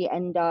going through the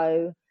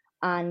endo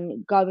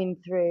and going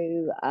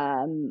through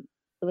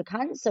the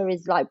cancer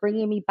is like,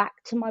 bringing me back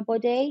to my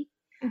body,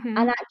 and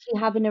actually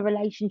having a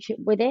relationship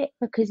with it,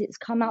 because it's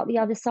come out the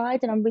other side,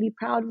 and I'm really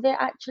proud of it,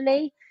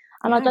 actually.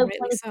 And I don't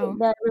want to sit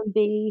there and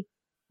be,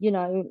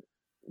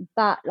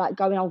 that, like,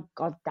 going, oh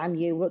god damn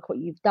you, look what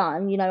you've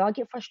done. I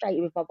get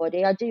frustrated with my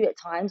body. I do at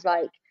times,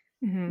 like,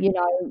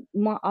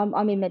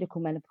 I'm in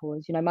medical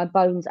menopause. My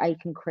bones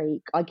ache and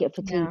creak. I get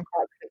fatigued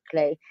quite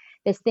quickly.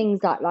 There's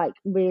things that, like,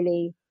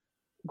 really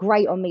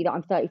grate on me that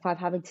I'm 35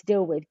 having to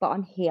deal with, but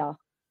I'm here,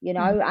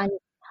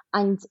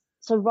 and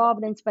so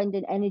rather than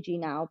spending energy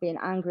now being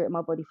angry at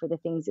my body for the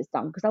things it's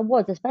done, because I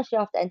was, especially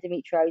after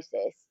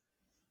endometriosis,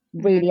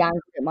 really angry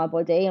at my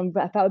body, and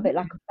I felt a bit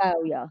like a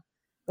failure,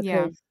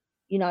 because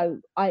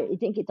I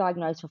didn't get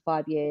diagnosed for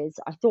 5 years.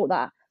 I thought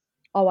that,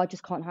 oh, I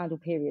just can't handle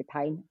period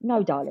pain.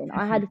 No, darling,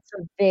 I had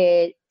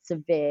a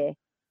severe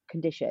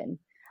condition.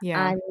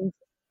 And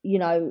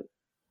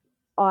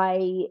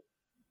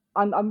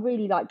I'm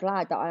really, like,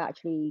 glad that I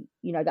actually,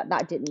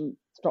 that didn't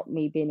stop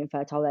me being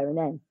infertile there and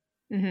then,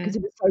 because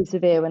it was so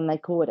severe when they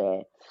caught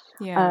it.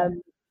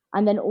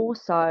 And then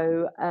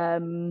also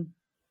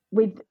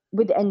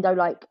with endo,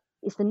 like,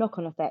 it's the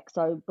knock-on effect.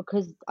 So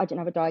because I didn't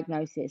have a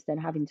diagnosis, then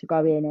having to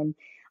go in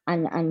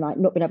and like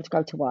not being able to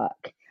go to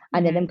work,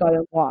 and then them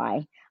going,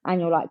 why? And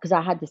you're like, because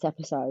I had this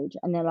episode,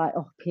 and they're like,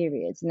 oh,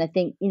 periods. And they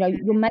think,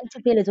 you're made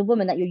to feel as a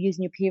woman that you're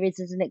using your periods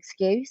as an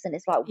excuse, and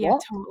it's like,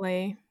 what?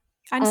 Totally.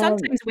 And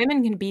sometimes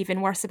women can be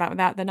even worse about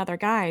that than other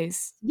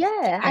guys.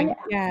 Yeah, and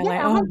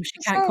like, oh, she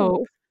can't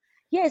cope.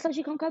 Yeah, it's like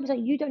she can't cope. It's like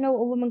you don't know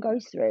what a woman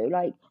goes through.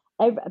 Like,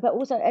 but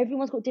also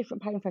everyone's got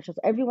different pain thresholds.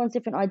 Everyone's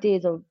different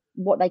ideas of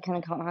what they can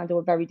and can't handle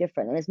are very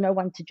different, and there's no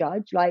one to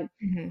judge. Like,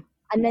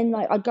 and then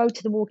like I'd go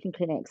to the walk-in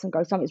clinics and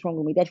go, something's wrong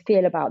with me. They'd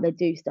feel about, they'd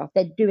do stuff,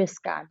 they'd do a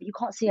scan, but you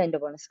can't see endo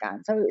on a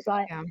scan. So it's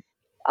like,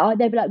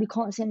 they'd be like, we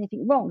can't see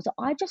anything wrong. So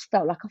I just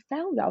felt like a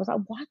failure. I was like,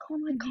 why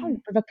can't I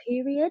cope with a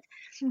period?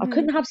 I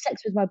couldn't have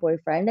sex with my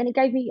boyfriend. Then it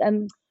gave me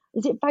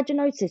is it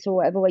vaginosis or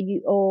whatever, where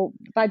you, or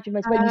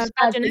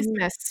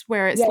vaginismus,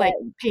 where it's like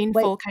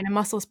painful kind of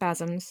muscle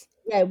spasms.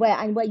 Yeah,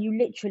 where you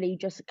literally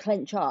just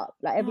clench up.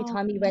 Like every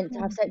time he went to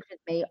have sex with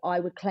me, I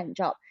would clench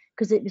up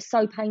because it was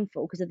so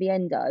painful because of the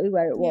endo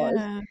where it was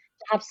to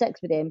have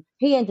sex with him.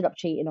 He ended up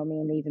cheating on me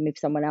and leaving me for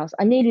someone else.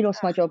 I nearly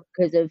lost my job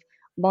because of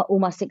all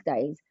my sick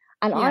days.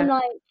 And I'm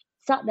like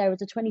sat there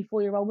as a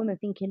 24-year-old woman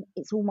thinking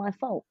it's all my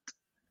fault.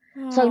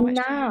 So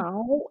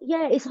now,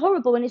 it's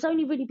horrible. And it's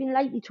only really been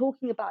lately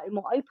talking about it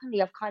more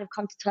openly. I've kind of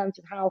come to terms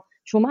with how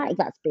traumatic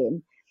that's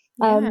been.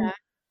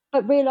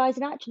 But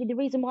realising actually the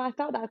reason why I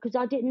felt that, because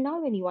I didn't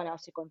know anyone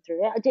else had gone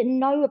through it. I didn't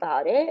know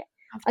about it.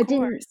 I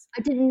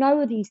didn't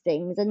know these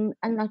things. And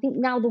I think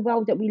now the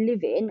world that we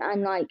live in,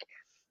 and like,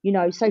 you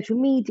know, social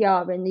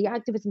media and the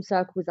activism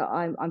circles that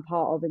I'm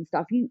part of and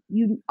stuff,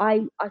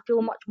 I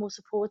feel much more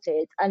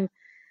supported. And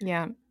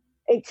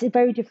it's a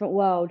very different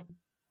world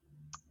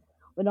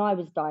when I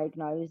was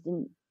diagnosed.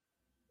 And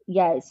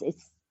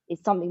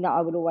it's something that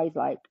I would always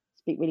like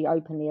speak really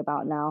openly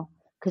about now,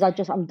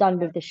 because I'm done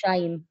with the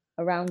shame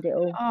around it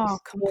all. Oh,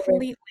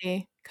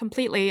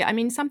 completely. I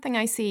mean, something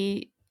I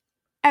see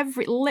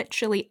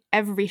literally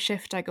every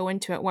shift I go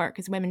into at work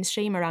is women's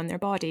shame around their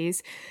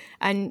bodies.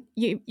 And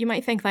you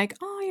might think like,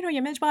 oh, you know,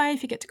 you're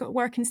midwife, you get to go to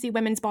work and see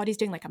women's bodies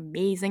doing like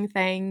amazing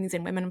things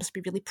and women must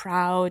be really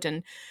proud.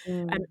 And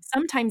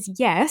sometimes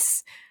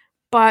yes,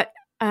 but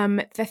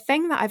the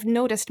thing that I've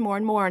noticed more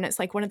and more, and it's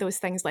like one of those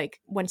things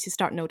like once you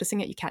start noticing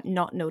it, you can't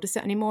not notice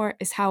it anymore,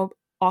 is how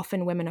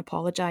often women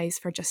apologize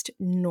for just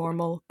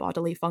normal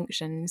bodily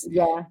functions.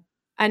 Yeah.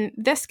 And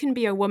this can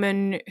be a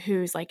woman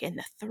who's like in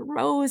the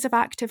throes of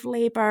active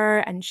labor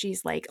and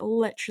she's like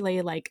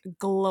literally like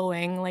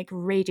glowing, like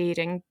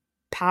radiating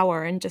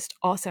power and just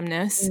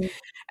awesomeness.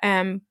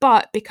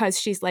 But because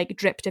she's like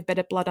dripped a bit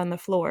of blood on the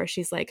floor,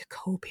 she's like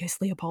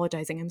copiously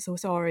apologizing, I'm so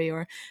sorry.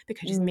 Or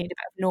because she's made a bit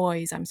of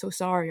noise, I'm so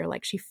sorry. Or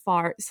like she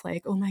farts,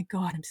 like, oh my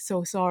God, I'm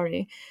so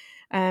sorry.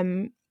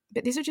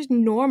 But these are just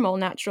normal,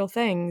 natural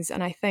things.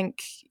 And I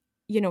think,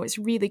 you know, it's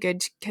really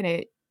good kind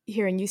of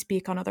hearing you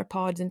speak on other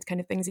pods and kind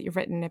of things that you've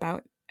written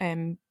about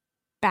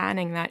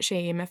banning that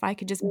shame. If I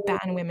could just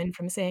ban women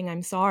from saying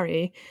I'm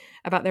sorry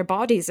about their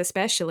bodies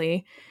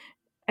especially,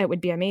 it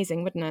would be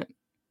amazing, wouldn't it?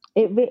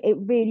 It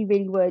really,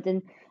 really would.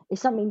 And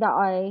it's something that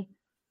I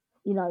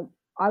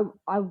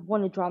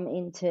want to drum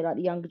into like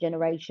the younger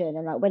generation.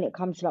 And like when it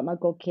comes to like my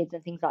godkids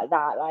and things like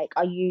that, like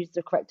I use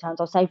the correct terms.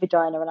 I'll say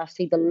vagina and I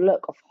see the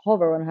look of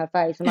horror on her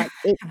face. I'm like,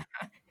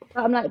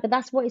 I'm like, but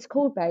that's what it's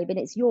called, babe, and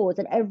it's yours.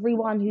 And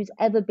everyone who's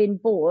ever been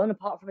born,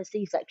 apart from a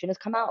C-section, has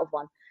come out of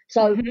one.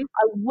 So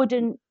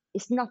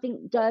it's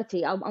nothing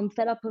dirty. I'm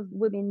fed up of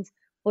women's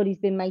bodies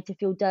being made to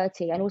feel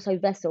dirty, and also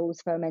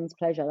vessels for men's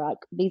pleasure. Like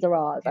these are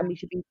ours, and we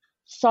should be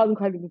so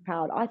incredibly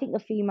proud. I think the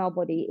female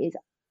body is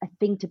a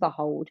thing to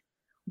behold.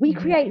 We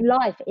create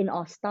life in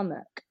our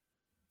stomach.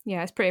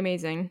 Yeah, it's pretty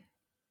amazing.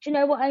 Do you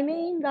know what I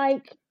mean?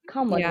 Like,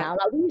 come on now.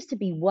 Like, we used to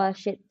be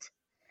worshipped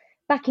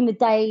back in the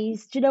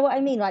days. Do you know what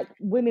I mean? Like,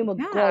 women were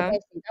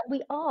goddesses, and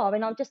we are.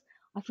 And I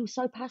feel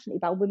so passionate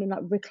about women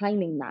like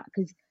reclaiming that,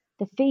 because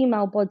the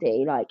female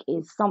body like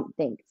is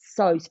something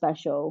so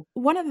special.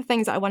 One of the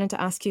things that I wanted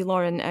to ask you,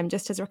 Lauren,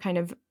 just as we're kind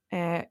of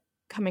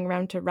coming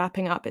around to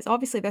wrapping up, is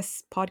obviously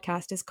this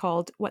podcast is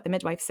called What the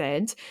Midwife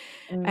Said,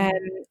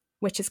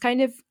 which is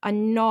kind of a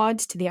nod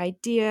to the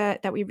idea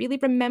that we really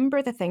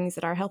remember the things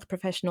that our health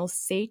professionals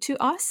say to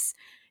us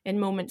in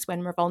moments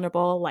when we're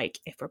vulnerable, like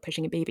if we're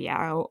pushing a baby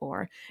out,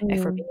 or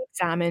if we're being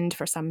examined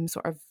for some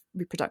sort of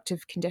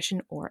reproductive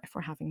condition, or if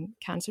we're having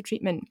cancer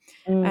treatment.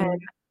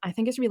 I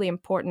think it's really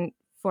important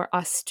for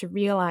us to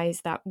realize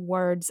that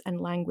words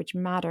and language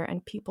matter,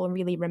 and people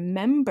really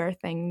remember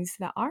things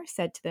that are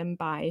said to them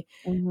by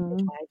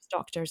midwives,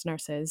 doctors,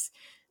 nurses.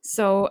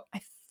 So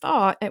I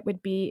thought it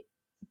would be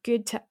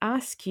good to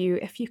ask you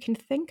if you can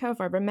think of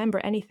or remember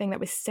anything that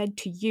was said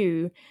to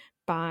you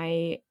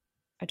by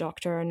a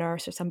doctor or a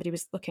nurse or somebody who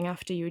was looking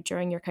after you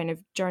during your kind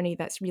of journey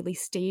that's really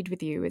stayed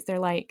with you. Is there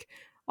like,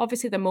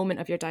 obviously the moment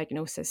of your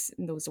diagnosis,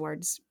 those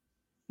words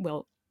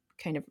will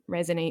kind of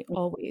resonate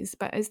always,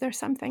 but is there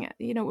something,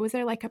 you know, was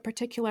there like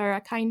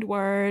a kind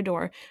word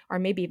or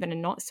maybe even a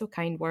not so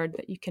kind word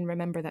that you can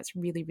remember that's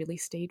really, really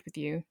stayed with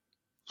you?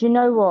 Do you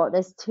know what?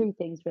 There's two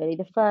things really.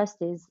 The first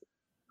is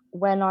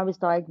when I was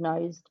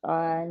diagnosed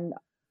and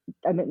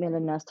a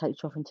Macmillan nurse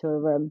takes you off into a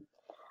room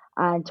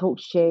and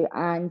talks to you,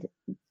 and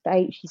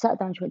she sat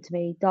down, she went to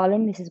me,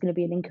 darling, this is going to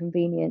be an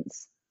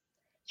inconvenience.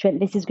 She went,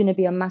 this is going to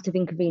be a massive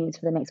inconvenience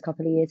for the next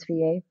couple of years for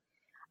you.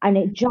 And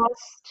it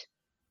just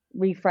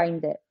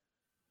reframed it.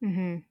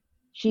 Mm-hmm.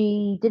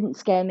 She didn't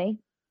scare me.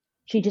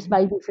 She just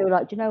made me feel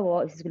like, do you know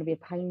what? This is going to be a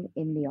pain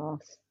in the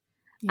arse.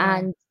 Yeah.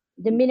 And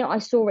the minute I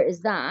saw it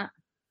as that,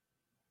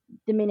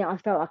 the minute I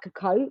felt I could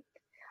cope,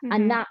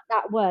 and that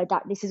word,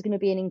 that this is going to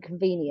be an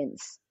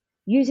inconvenience,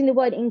 using the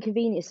word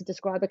inconvenience to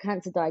describe a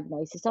cancer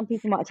diagnosis, some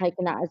people might have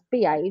taken that as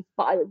behave,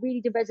 but it really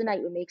did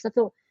resonate with me, because I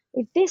thought,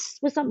 if this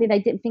was something they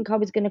didn't think I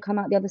was going to come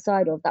out the other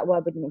side of, that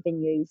word wouldn't have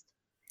been used.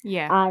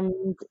 Yeah.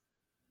 And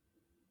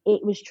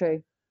it was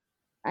true.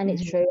 And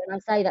it's true. And I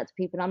say that to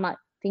people, and I'm like,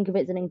 think of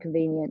it as an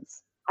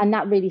inconvenience. And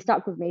that really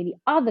stuck with me. The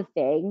other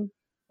thing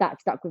that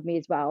stuck with me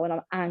as well, and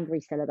I'm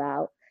angry still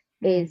about,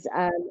 is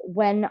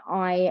when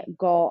I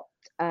got,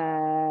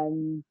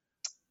 when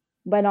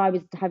I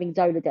was having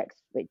Zoladex,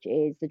 which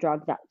is the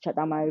drug that shut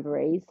down my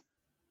ovaries.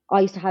 I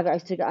used to have it. I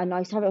used to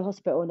have it at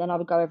hospital, and then I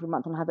would go every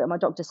month and have it at my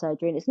doctor's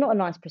surgery. And it's not a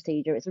nice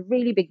procedure. It's a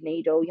really big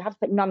needle. You have to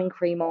put numbing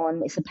cream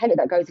on. It's a pellet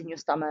that goes in your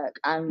stomach,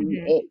 and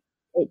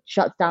it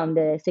shuts down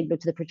the signal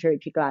to the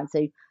pituitary gland.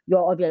 So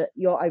your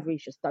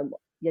ovaries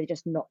they're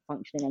just not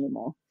functioning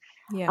anymore.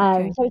 Yeah.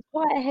 Okay. So it's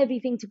quite a heavy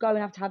thing to go and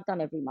have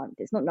done every month.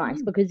 It's not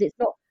nice because it's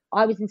not.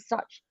 I was in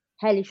such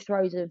hellish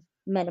throes of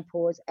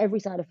menopause, every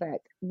side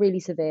effect really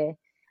severe.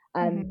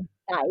 That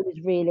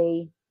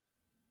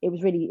it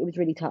was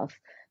really tough.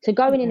 So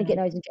going in and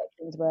getting those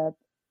injections were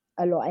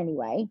a lot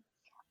anyway.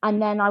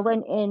 And then I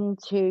went in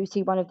to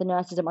see one of the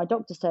nurses at my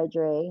doctor's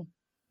surgery.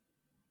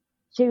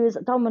 She was,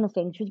 I don't want to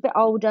think, she was a bit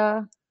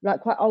older,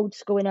 like quite old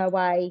school in her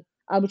way.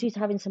 I was used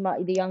to having some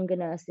like the younger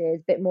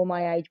nurses, a bit more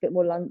my age, a bit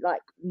more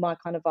like my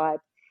kind of vibe.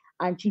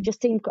 And she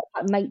just seemed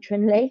quite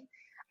matronly.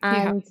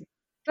 And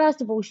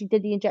first of all, she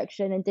did the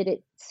injection and did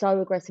it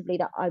so aggressively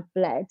that I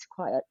bled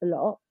quite a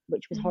lot,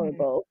 which was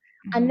horrible.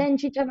 And then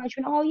she turned around and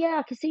she went, oh yeah,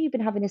 I can see you've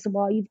been having this a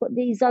while. You've got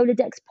the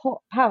Zoladex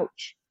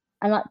pouch,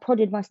 and like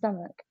prodded my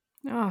stomach.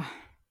 Oh.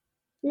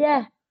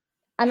 Yeah.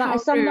 And like,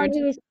 as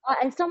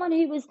someone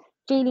who was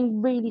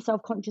feeling really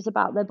self-conscious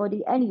about their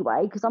body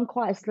anyway, because I'm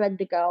quite a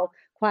slender girl,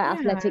 quite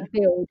athletic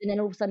build, and then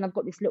all of a sudden I've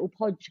got this little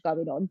podge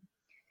going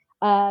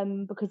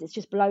on, because it's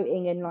just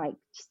bloating and like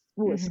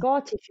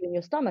scar tissue in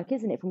your stomach,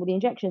 isn't it, from all the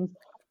injections?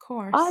 Of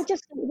course. I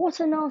just,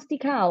 what a nasty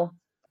cow.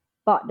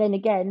 But then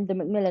again, the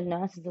Macmillan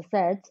nurse, as I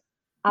said,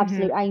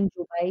 absolute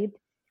angel babe.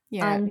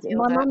 Yeah. And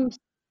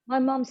my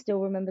mum still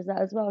remembers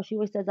that as well. She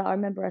always says that, I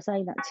remember her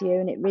saying that to you,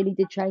 and it really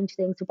did change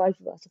things for both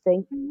of us, I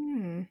think.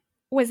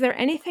 Was there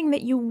anything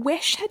that you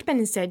wish had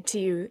been said to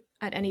you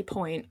at any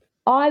point?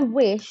 I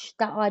wish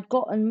that I'd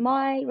gotten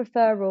my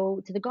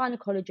referral to the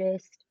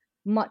gynecologist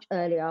much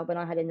earlier when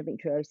I had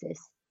endometriosis.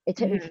 It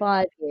took me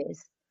 5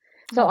 years.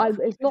 So I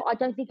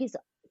don't think it's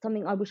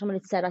something I wish someone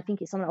had said. I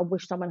think it's something I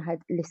wish someone had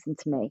listened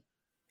to me.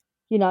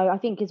 You know, I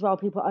think as well,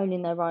 people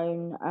owning their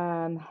own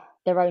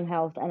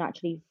health and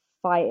actually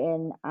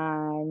fighting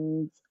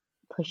and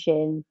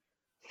pushing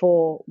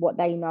for what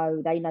they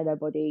know their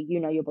body.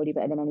 You know your body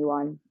better than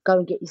anyone. Go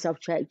and get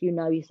yourself checked. You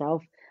know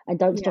yourself, and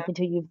don't stop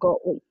until you've got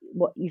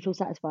what you feel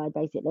satisfied,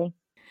 basically.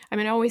 I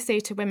mean, I always say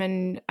to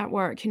women at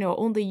work, you know,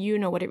 only you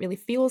know what it really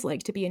feels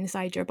like to be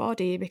inside your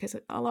body, because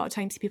a lot of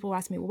times people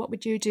ask me, well, what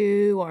would you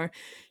do? Or,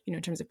 you know,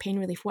 in terms of pain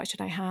relief, what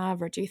should I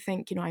have? Or do you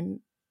think, you know,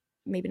 I'm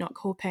maybe not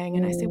coping?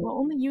 And I say, well,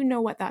 only you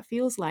know what that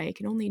feels like,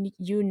 and only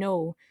you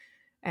know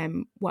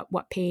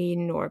what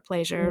pain or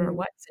pleasure or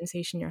what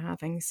sensation you're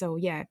having. So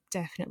yeah,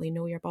 definitely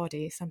know your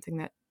body is something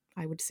that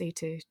I would say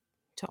to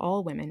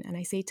all women, and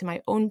I say to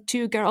my own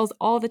 2 girls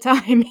all the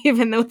time,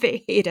 even though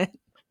they hate it.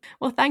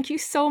 Well, thank you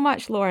so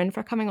much, Lauren,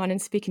 for coming on and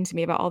speaking to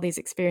me about all these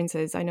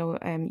experiences. I know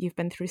you've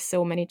been through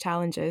so many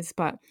challenges,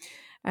 but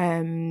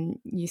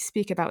you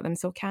speak about them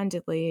so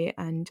candidly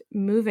and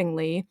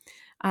movingly.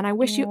 And I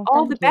wish you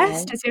all the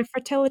best as your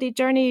fertility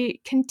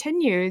journey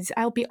continues.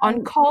 I'll be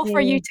on call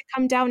for you to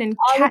come down and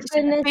catch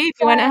the baby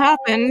when it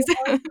happens.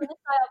 I'm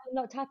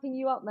not tapping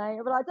you up, mate.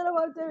 But I don't know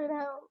what I'm doing,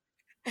 help.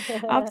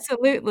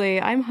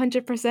 Absolutely. I'm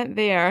 100%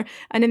 there.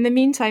 And in the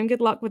meantime,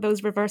 good luck with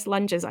those reverse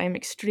lunges. I am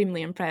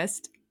extremely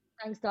impressed.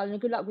 Thanks, darling.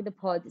 Good luck with the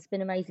pod. It's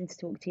been amazing to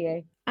talk to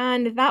you.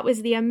 And that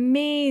was the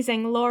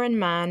amazing Lauren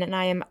Mann, and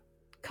I am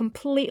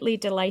completely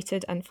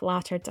delighted and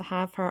flattered to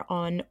have her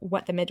on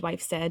What the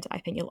Midwife Said. I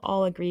think you'll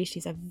all agree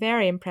she's a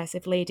very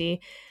impressive lady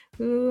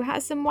who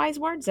has some wise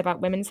words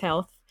about women's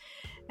health.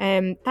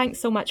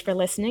 Thanks so much for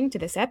listening to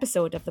this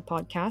episode of the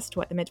podcast,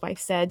 What the Midwife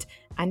Said.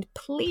 And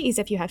please,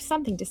 if you have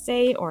something to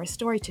say or a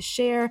story to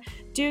share,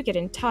 do get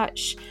in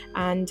touch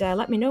and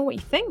let me know what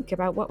you think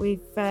about what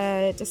we've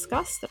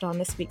discussed on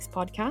this week's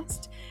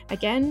podcast.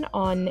 Again,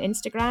 on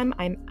Instagram,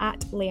 I'm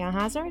at Leah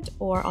Hazard,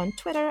 or on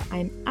Twitter,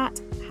 I'm at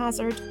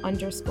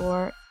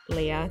Hazard_Leah.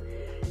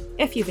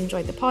 If you've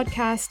enjoyed the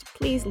podcast,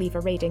 please leave a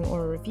rating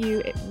or a review.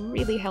 It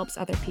really helps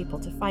other people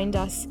to find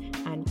us,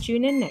 and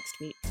tune in next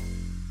week.